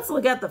 Let's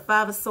look at the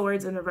Five of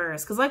Swords in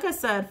reverse. Because like I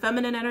said,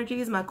 feminine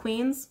energies, my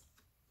queens,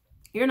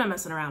 you're not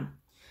messing around.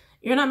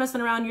 You're not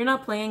messing around. You're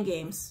not playing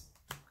games.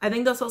 I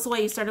think that's also why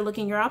you started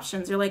looking at your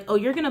options. You're like, oh,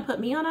 you're going to put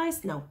me on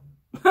ice? No.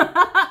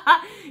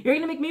 You're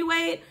going to make me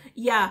wait?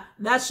 Yeah,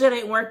 that shit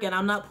ain't working.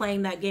 I'm not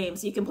playing that game.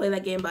 So you can play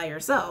that game by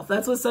yourself.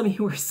 That's what some of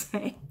you were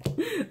saying.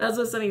 That's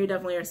what some of you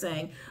definitely are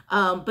saying.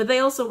 But they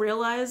also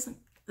realize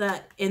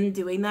that in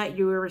doing that,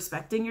 you were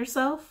respecting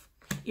yourself.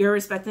 You're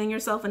respecting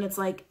yourself. And it's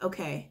like,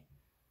 okay,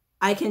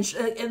 I can,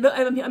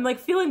 I'm like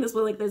feeling this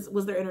way, like this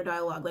was their inner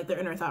dialogue, like their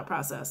inner thought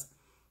process.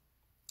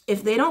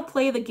 If they don't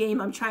play the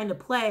game I'm trying to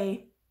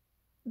play,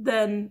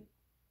 then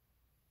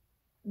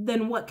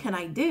what can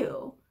I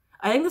do?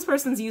 I think this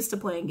person's used to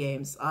playing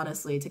games,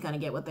 honestly, to kind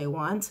of get what they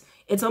want.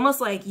 It's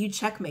almost like you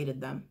checkmated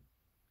them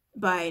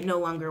by no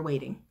longer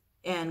waiting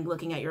and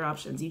looking at your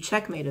options. You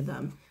checkmated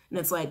them. And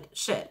it's like,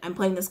 shit, I'm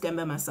playing this game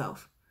by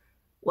myself.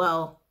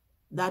 Well,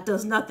 that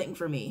does nothing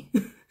for me.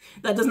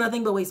 That does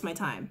nothing but waste my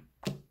time.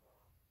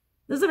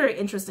 This is a very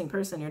interesting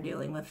person you're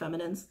dealing with,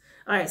 feminines.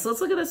 All right, so let's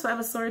look at this Five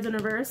of Swords in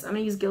reverse. I'm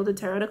going to use Gilded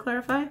Tarot to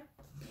clarify.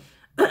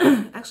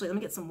 Actually, let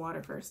me get some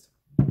water first.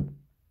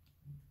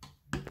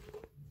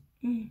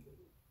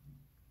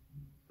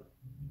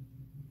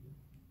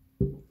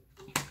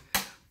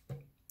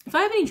 If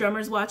I have any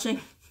drummers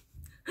watching,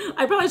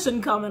 I probably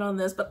shouldn't comment on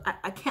this, but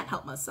I can't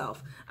help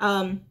myself.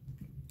 I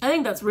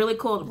think that's really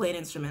cool to play an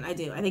instrument. I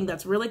do. I think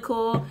that's really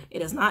cool.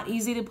 It is not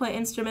easy to play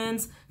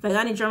instruments. If I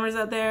got any drummers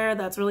out there,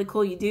 that's really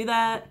cool. You do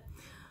that.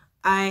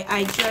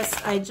 I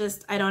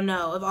don't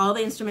know. Of all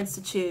the instruments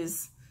to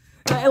choose,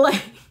 of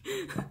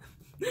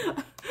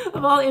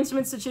all the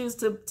instruments to choose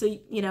to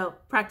you know,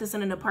 practice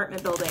in an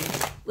apartment building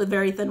with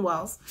very thin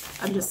walls.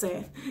 I'm just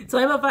saying. So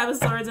I have a Five of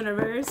Swords in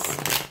reverse.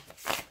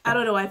 I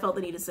don't know why I felt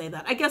the need to say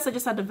that. I guess I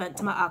just had to vent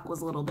to my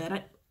aquas a little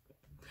bit.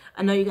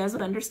 I know you guys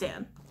would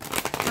understand.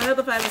 I have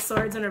the Five of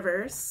Swords in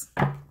reverse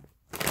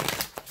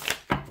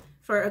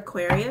for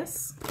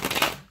Aquarius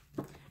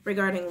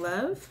regarding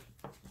love.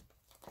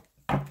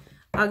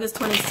 August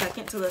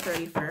 22nd to the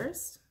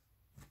 31st.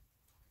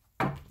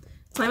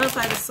 So I have a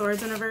Five of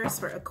Swords in reverse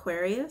for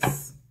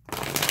Aquarius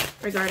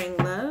regarding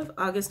love.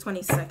 August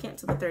 22nd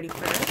to the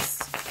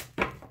 31st.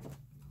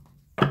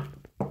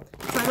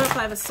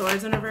 Five of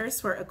Swords in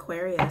reverse for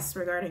Aquarius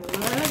regarding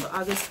love,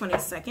 August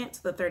 22nd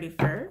to the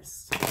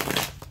 31st.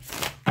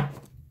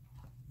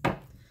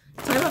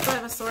 So I have a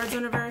Five of Swords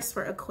in reverse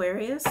for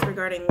Aquarius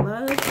regarding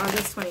love,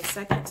 August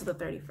 22nd to the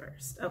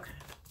 31st. Okay.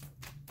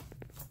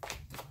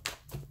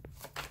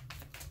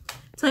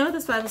 Tell me about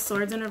this Five of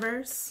Swords in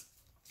reverse.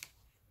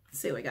 Let's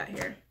see what we got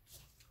here.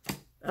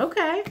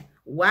 Okay.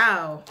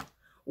 Wow.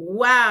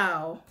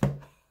 Wow.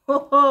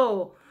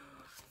 Whoa.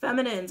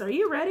 Feminines, are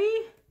you ready?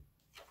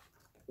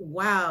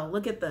 Wow,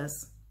 look at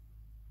this.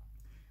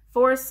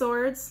 Four of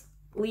Swords,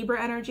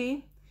 Libra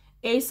energy.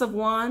 Ace of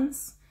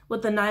Wands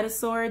with the Knight of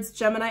Swords,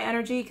 Gemini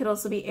energy. Could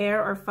also be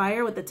air or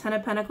fire with the Ten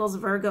of Pentacles,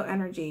 Virgo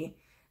energy.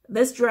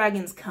 This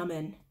dragon's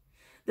coming.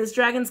 This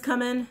dragon's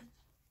coming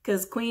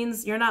because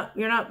Queens, you're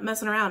not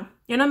messing around.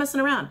 You're not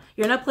messing around.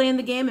 You're not playing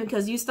the game, and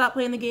because you stopped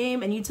playing the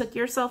game and you took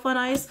yourself on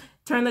ice,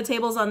 turn the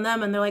tables on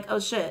them, and they're like, oh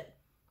shit,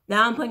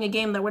 now I'm playing a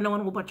game where no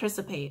one will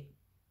participate.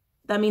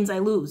 That means I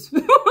lose.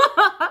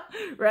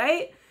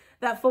 Right?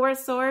 That Four of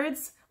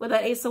Swords with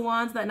that Ace of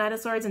Wands, that Knight of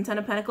Swords, and Ten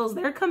of Pentacles,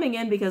 they're coming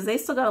in because they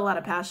still got a lot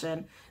of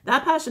passion.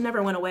 That passion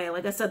never went away.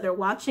 Like I said, they're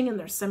watching and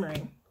they're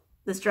simmering.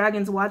 This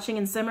dragon's watching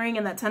and simmering,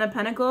 and that Ten of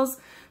Pentacles,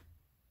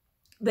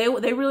 they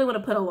really want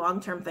to put a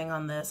long-term thing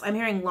on this. I'm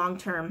hearing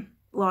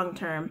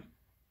long-term.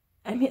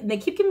 I mean, they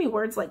keep giving me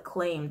words like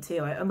claim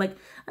too. I'm like,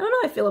 I don't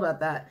know how I feel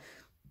about that.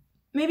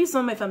 Maybe some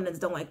of my feminines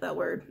don't like that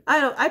word.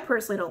 I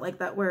personally don't like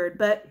that word,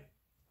 but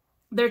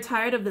they're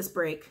tired of this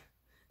break.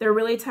 They're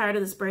really tired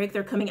of this break.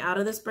 They're coming out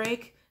of this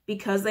break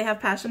because they have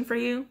passion for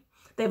you.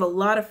 They have a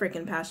lot of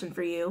freaking passion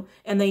for you,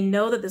 and they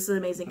know that this is an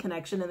amazing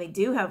connection, and they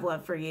do have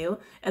love for you.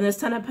 And this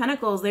Ten of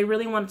Pentacles, they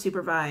really want to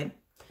provide.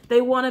 They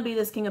want to be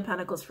this King of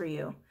Pentacles for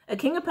you. A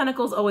King of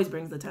Pentacles always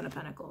brings the Ten of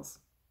Pentacles.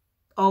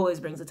 Always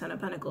brings the Ten of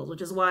Pentacles,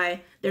 which is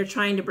why they're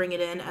trying to bring it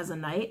in as a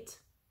knight.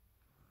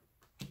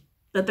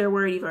 But they're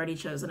worried you've already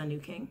chosen a new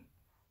king.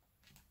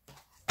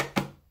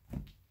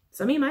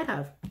 Some of you might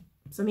have.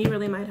 Some of you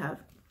really might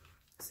have.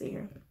 Let's see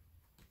here.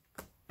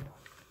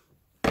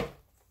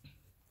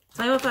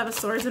 Tell me about Five of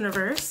Swords in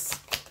reverse.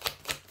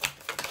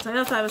 Tell me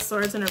about Five of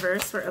Swords in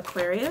reverse for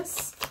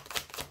Aquarius.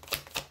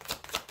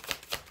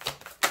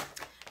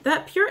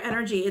 That pure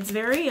energy, it's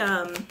very,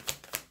 I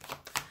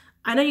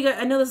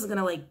know this is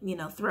gonna, like, you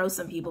know, throw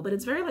some people, but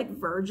it's very, like,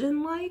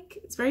 virgin-like.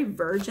 It's very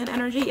virgin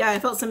energy. Yeah, I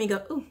felt some of you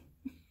go, ooh.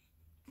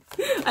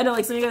 I know,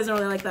 like, some of you guys don't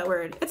really like that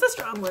word. It's a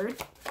strong word.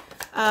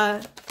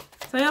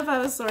 So I have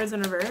Five of Swords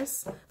in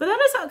reverse. But that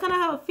is kind of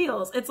how it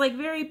feels. It's, like,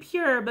 very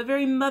pure, but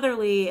very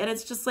motherly. And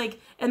it's just,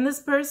 like, and this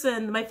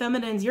person, my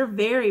feminines, you're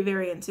very,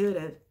 very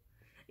intuitive.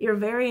 You're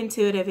very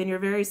intuitive, and you're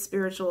very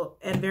spiritual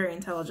and very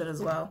intelligent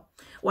as well.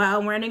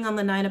 Wow, we're ending on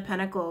the Nine of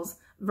Pentacles.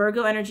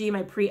 Virgo energy,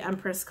 my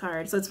pre-Empress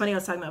card. So it's funny I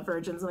was talking about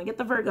virgins and I get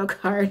the Virgo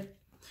card.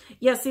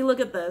 Yeah, see, look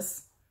at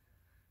this.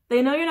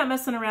 They know you're not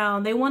messing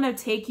around. They want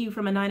to take you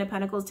from a Nine of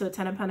Pentacles to a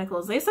Ten of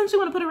Pentacles. They essentially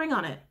want to put a ring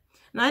on it.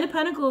 Nine of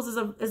Pentacles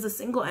is a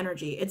single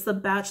energy. It's the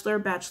bachelor,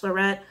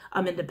 bachelorette.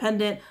 I'm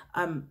independent.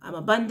 I'm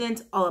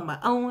abundant, all on my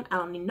own. I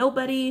don't need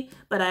nobody,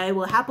 but I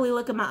will happily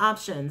look at my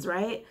options,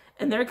 right?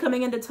 And they're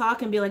coming in to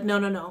talk and be like, no,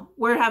 no, no,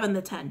 we're having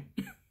the 10.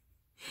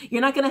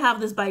 You're not going to have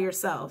this by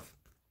yourself.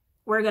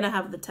 We're going to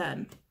have the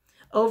 10.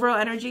 Overall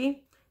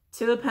energy,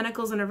 Two of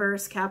Pentacles in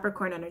reverse,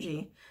 Capricorn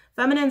energy.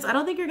 Feminines, I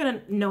don't think you're going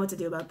to know what to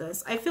do about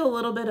this. I feel a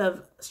little bit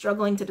of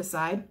struggling to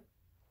decide.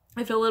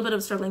 I feel a little bit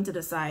of struggling to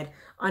decide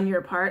on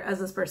your part as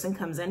this person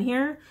comes in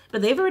here,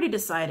 but they've already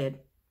decided.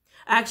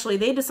 Actually,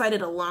 they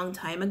decided a long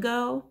time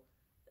ago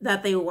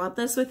that they want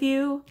this with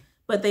you,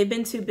 but they've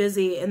been too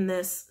busy in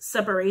this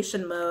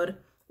separation mode,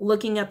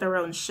 looking at their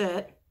own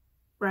shit,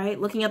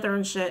 right? Looking at their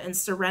own shit and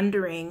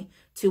surrendering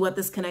to what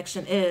this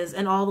connection is,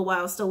 and all the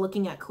while still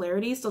looking at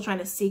clarity, still trying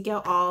to seek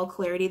out all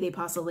clarity they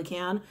possibly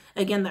can.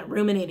 Again, that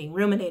ruminating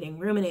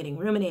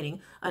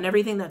on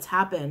everything that's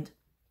happened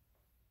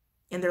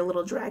in their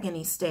little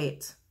dragony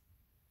state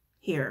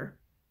here.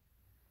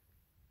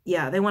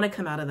 Yeah, they want to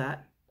come out of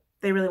that.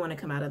 They really want to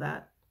come out of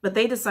that. But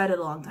they decided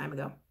a long time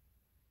ago.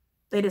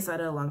 They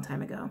decided a long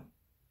time ago.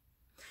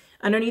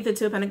 Underneath the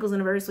Two of Pentacles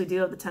in reverse, we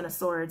do have the Ten of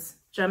Swords.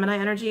 Gemini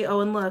energy.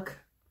 Oh, and look.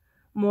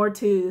 More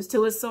twos.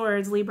 Two of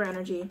Swords, Libra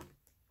energy.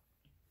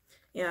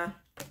 Yeah.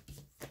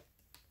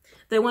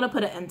 They want to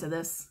put an end to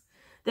this.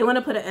 They want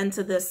to put an end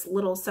to this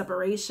little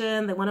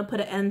separation. They want to put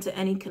an end to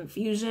any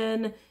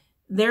confusion.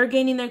 They're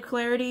gaining their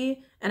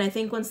clarity. And I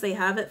think once they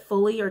have it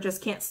fully, or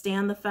just can't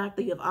stand the fact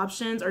that you have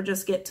options, or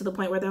just get to the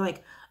point where they're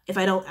like, if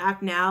I don't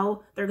act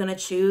now, they're going to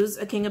choose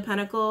a King of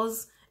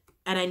Pentacles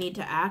and I need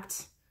to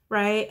act,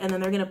 right? And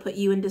then they're going to put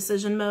you in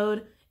decision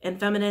mode. And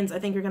feminines, I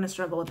think you're going to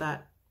struggle with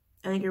that.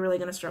 I think you're really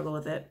going to struggle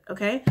with it.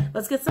 Okay,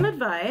 let's get some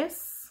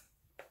advice.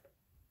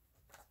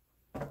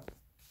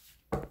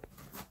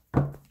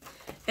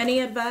 Any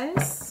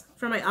advice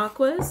for my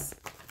aquas?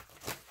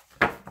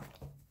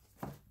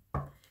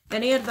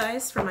 Any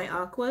advice for my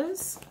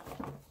aquas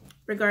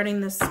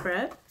regarding this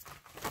spread?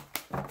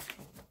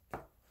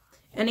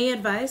 Any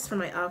advice for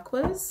my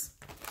aquas?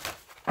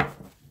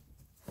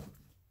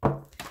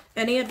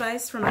 Any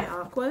advice for my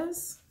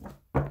aquas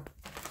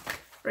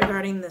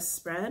regarding this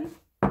spread?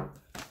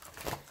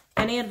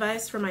 Any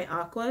advice for my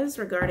aquas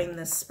regarding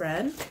this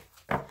spread?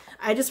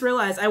 I just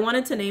realized I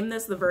wanted to name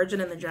this the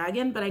Virgin and the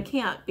Dragon, but I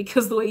can't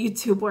because the way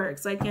YouTube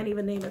works. I can't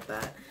even name it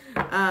that.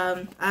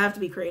 I have to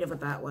be creative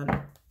with that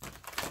one.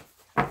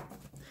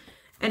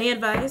 Any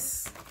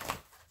advice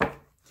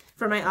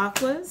for my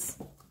aquas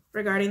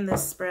regarding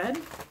this spread?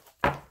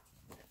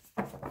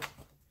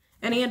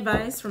 Any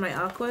advice for my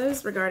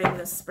aquas regarding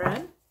this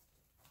spread?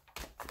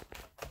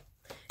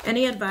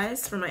 Any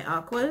advice for my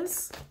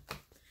aquas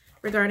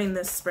regarding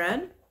this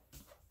spread?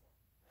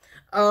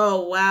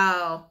 Oh,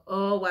 wow.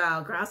 Oh,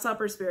 wow.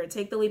 Grasshopper spirit.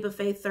 Take the leap of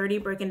faith. 30,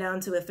 breaking down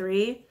to a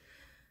 3.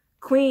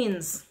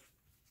 Queens,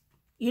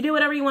 you do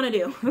whatever you want to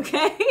do,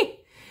 okay?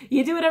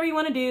 You do whatever you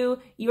want to do.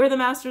 You are the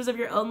masters of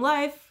your own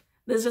life.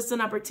 This is just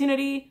an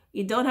opportunity.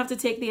 You don't have to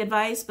take the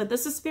advice, but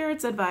this is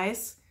Spirit's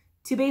advice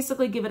to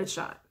basically give it a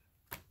shot.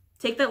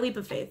 Take that leap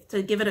of faith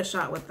to give it a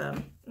shot with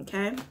them,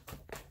 okay?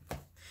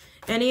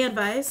 Any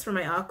advice for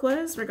my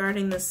aquas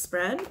regarding this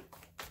spread?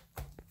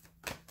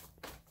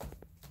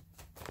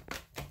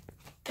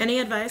 Any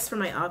advice for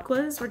my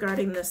aquas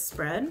regarding this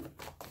spread?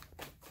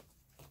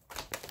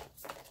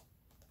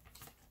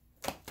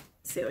 Let's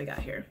see what we got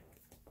here.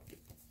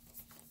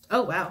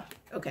 Oh, wow.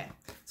 Okay.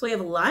 So we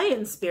have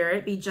Lion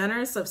Spirit, be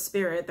generous of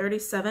spirit,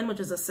 37, which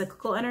is a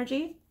cyclical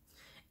energy.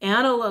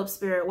 Antelope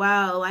Spirit,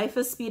 wow, life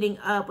is speeding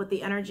up with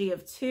the energy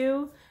of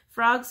 2.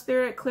 Frog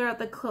Spirit, clear out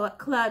the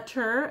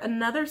clutter,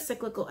 another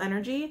cyclical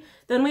energy.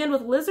 Then we end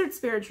with Lizard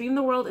Spirit, dream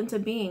the world into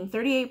being,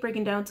 38,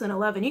 breaking down to an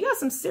 11. You got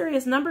some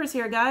serious numbers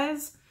here,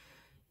 guys.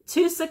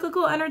 2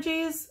 cyclical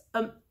energies,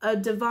 a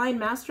divine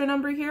master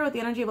number here with the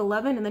energy of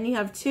 11, and then you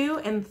have 2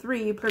 and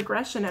 3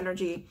 progression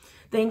energy,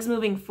 things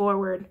moving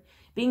forward.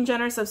 Being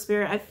generous of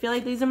spirit, I feel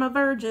like these are my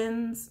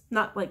virgins.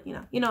 Not like, you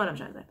know what I'm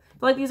trying to say. I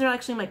feel like these are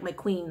actually like my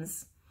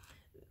queens.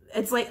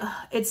 It's like,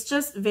 it's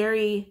just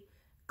very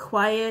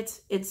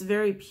quiet. It's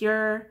very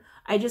pure.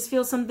 I just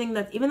feel something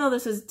that, even though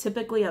this is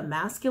typically a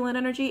masculine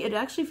energy, it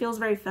actually feels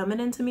very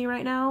feminine to me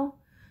right now.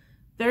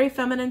 Very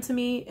feminine to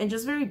me, and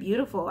just very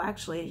beautiful,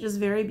 actually. Just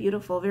very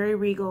beautiful, very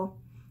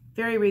regal,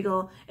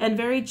 and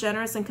very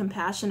generous and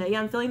compassionate. Yeah,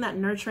 I'm feeling that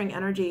nurturing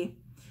energy,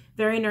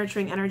 very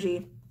nurturing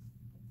energy.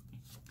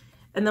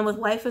 And then with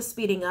life is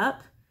speeding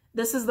up,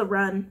 this is the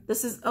run.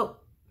 This is, oh,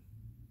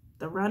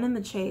 the run and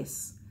the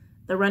chase.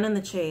 The run and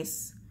the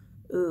chase.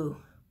 Ooh.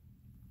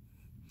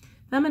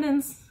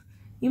 Feminines,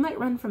 you might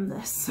run from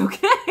this,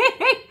 okay?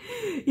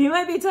 You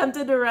might be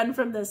tempted to run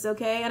from this,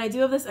 okay? And I do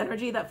have this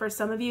energy that for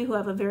some of you who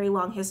have a very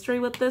long history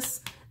with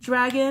this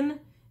dragon,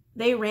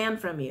 they ran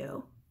from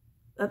you.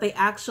 That they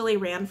actually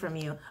ran from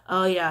you.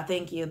 Oh yeah,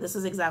 thank you. This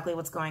is exactly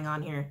what's going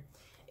on here.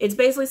 It's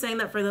basically saying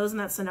that for those in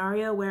that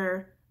scenario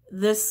where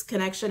this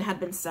connection had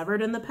been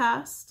severed in the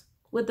past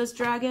with this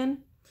dragon,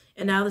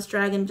 and now this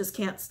dragon just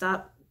can't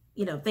stop,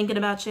 thinking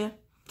about you,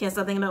 can't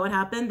stop thinking about what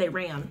happened, they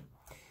ran.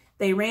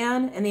 They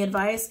ran, and the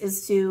advice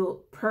is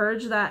to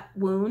purge that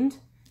wound,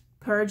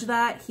 purge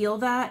that, heal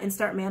that, and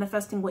start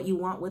manifesting what you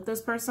want with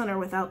this person or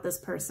without this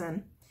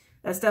person.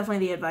 That's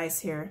definitely the advice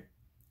here.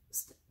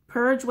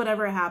 Purge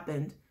whatever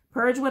happened.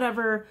 Purge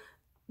whatever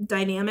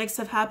dynamics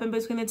have happened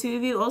between the two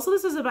of you. Also,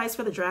 this is advice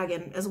for the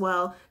dragon as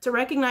well, to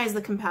recognize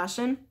the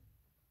compassion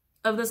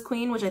of this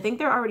queen, which I think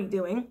they're already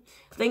doing.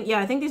 I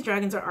think these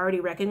dragons are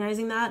already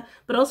recognizing that,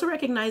 but also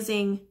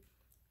recognizing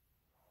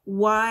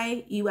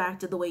why you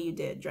acted the way you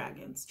did,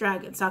 dragons,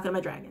 talking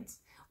about dragons.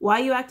 Why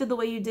you acted the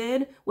way you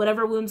did,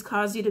 whatever wounds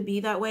caused you to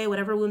be that way,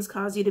 whatever wounds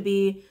caused you to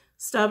be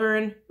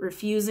stubborn,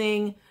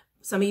 refusing,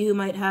 some of you who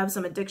might have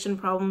some addiction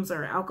problems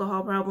or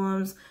alcohol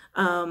problems,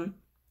 and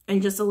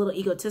just a little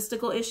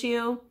egotistical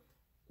issue,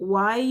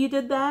 why you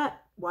did that,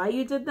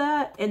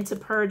 and to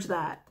purge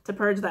that,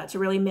 to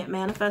really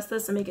manifest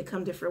this and make it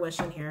come to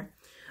fruition here.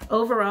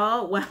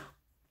 Overall, wow.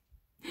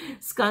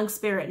 Skunk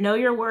Spirit, know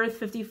your worth,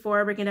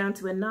 54, breaking down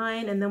to a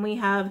 9. And then we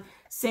have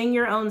sing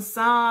your own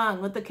song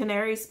with the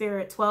Canary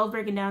Spirit, 12,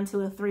 breaking down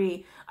to a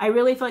 3. I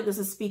really feel like this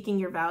is speaking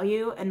your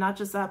value, and not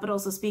just that, but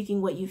also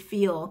speaking what you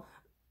feel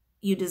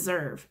you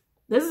deserve.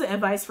 This is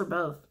advice for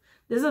both.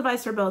 This is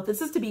advice for both.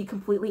 This is to be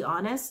completely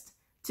honest,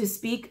 to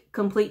speak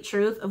complete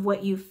truth of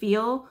what you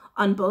feel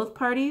on both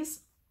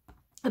parties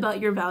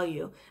about your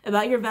value,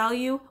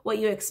 what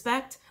you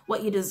expect,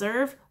 what you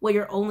deserve, what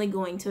you're only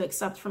going to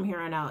accept from here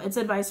on out. It's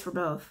advice for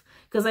both.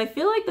 Because I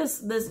feel like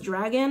this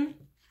dragon's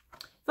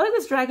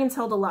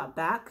held a lot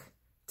back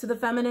to the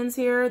feminines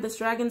here. This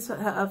dragon's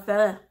held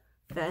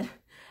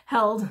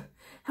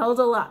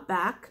a lot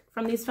back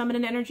from these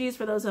feminine energies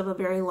for those who have a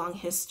very long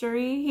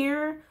history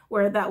here,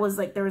 where that was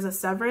like there was a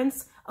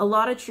severance. A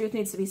lot of truth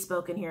needs to be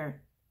spoken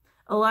here.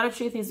 A lot of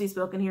truth needs to be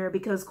spoken here,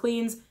 because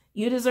queens,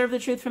 you deserve the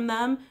truth from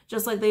them,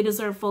 just like they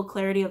deserve full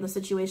clarity of the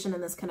situation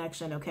in this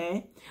connection,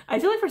 okay? I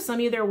feel like for some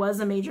of you, there was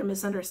a major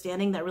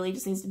misunderstanding that really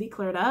just needs to be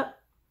cleared up.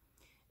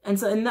 And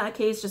so in that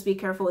case, just be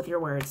careful with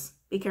your words.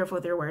 Be careful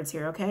with your words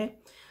here, okay?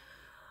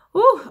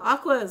 Ooh,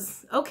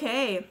 Aquas.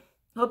 Okay.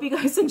 Hope you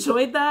guys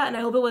enjoyed that, and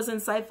I hope it was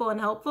insightful and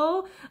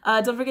helpful.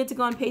 Don't forget to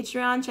go on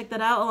Patreon, check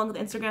that out, along with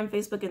Instagram,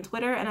 Facebook, and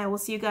Twitter, and I will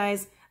see you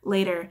guys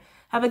later.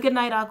 Have a good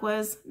night,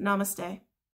 Aquas. Namaste.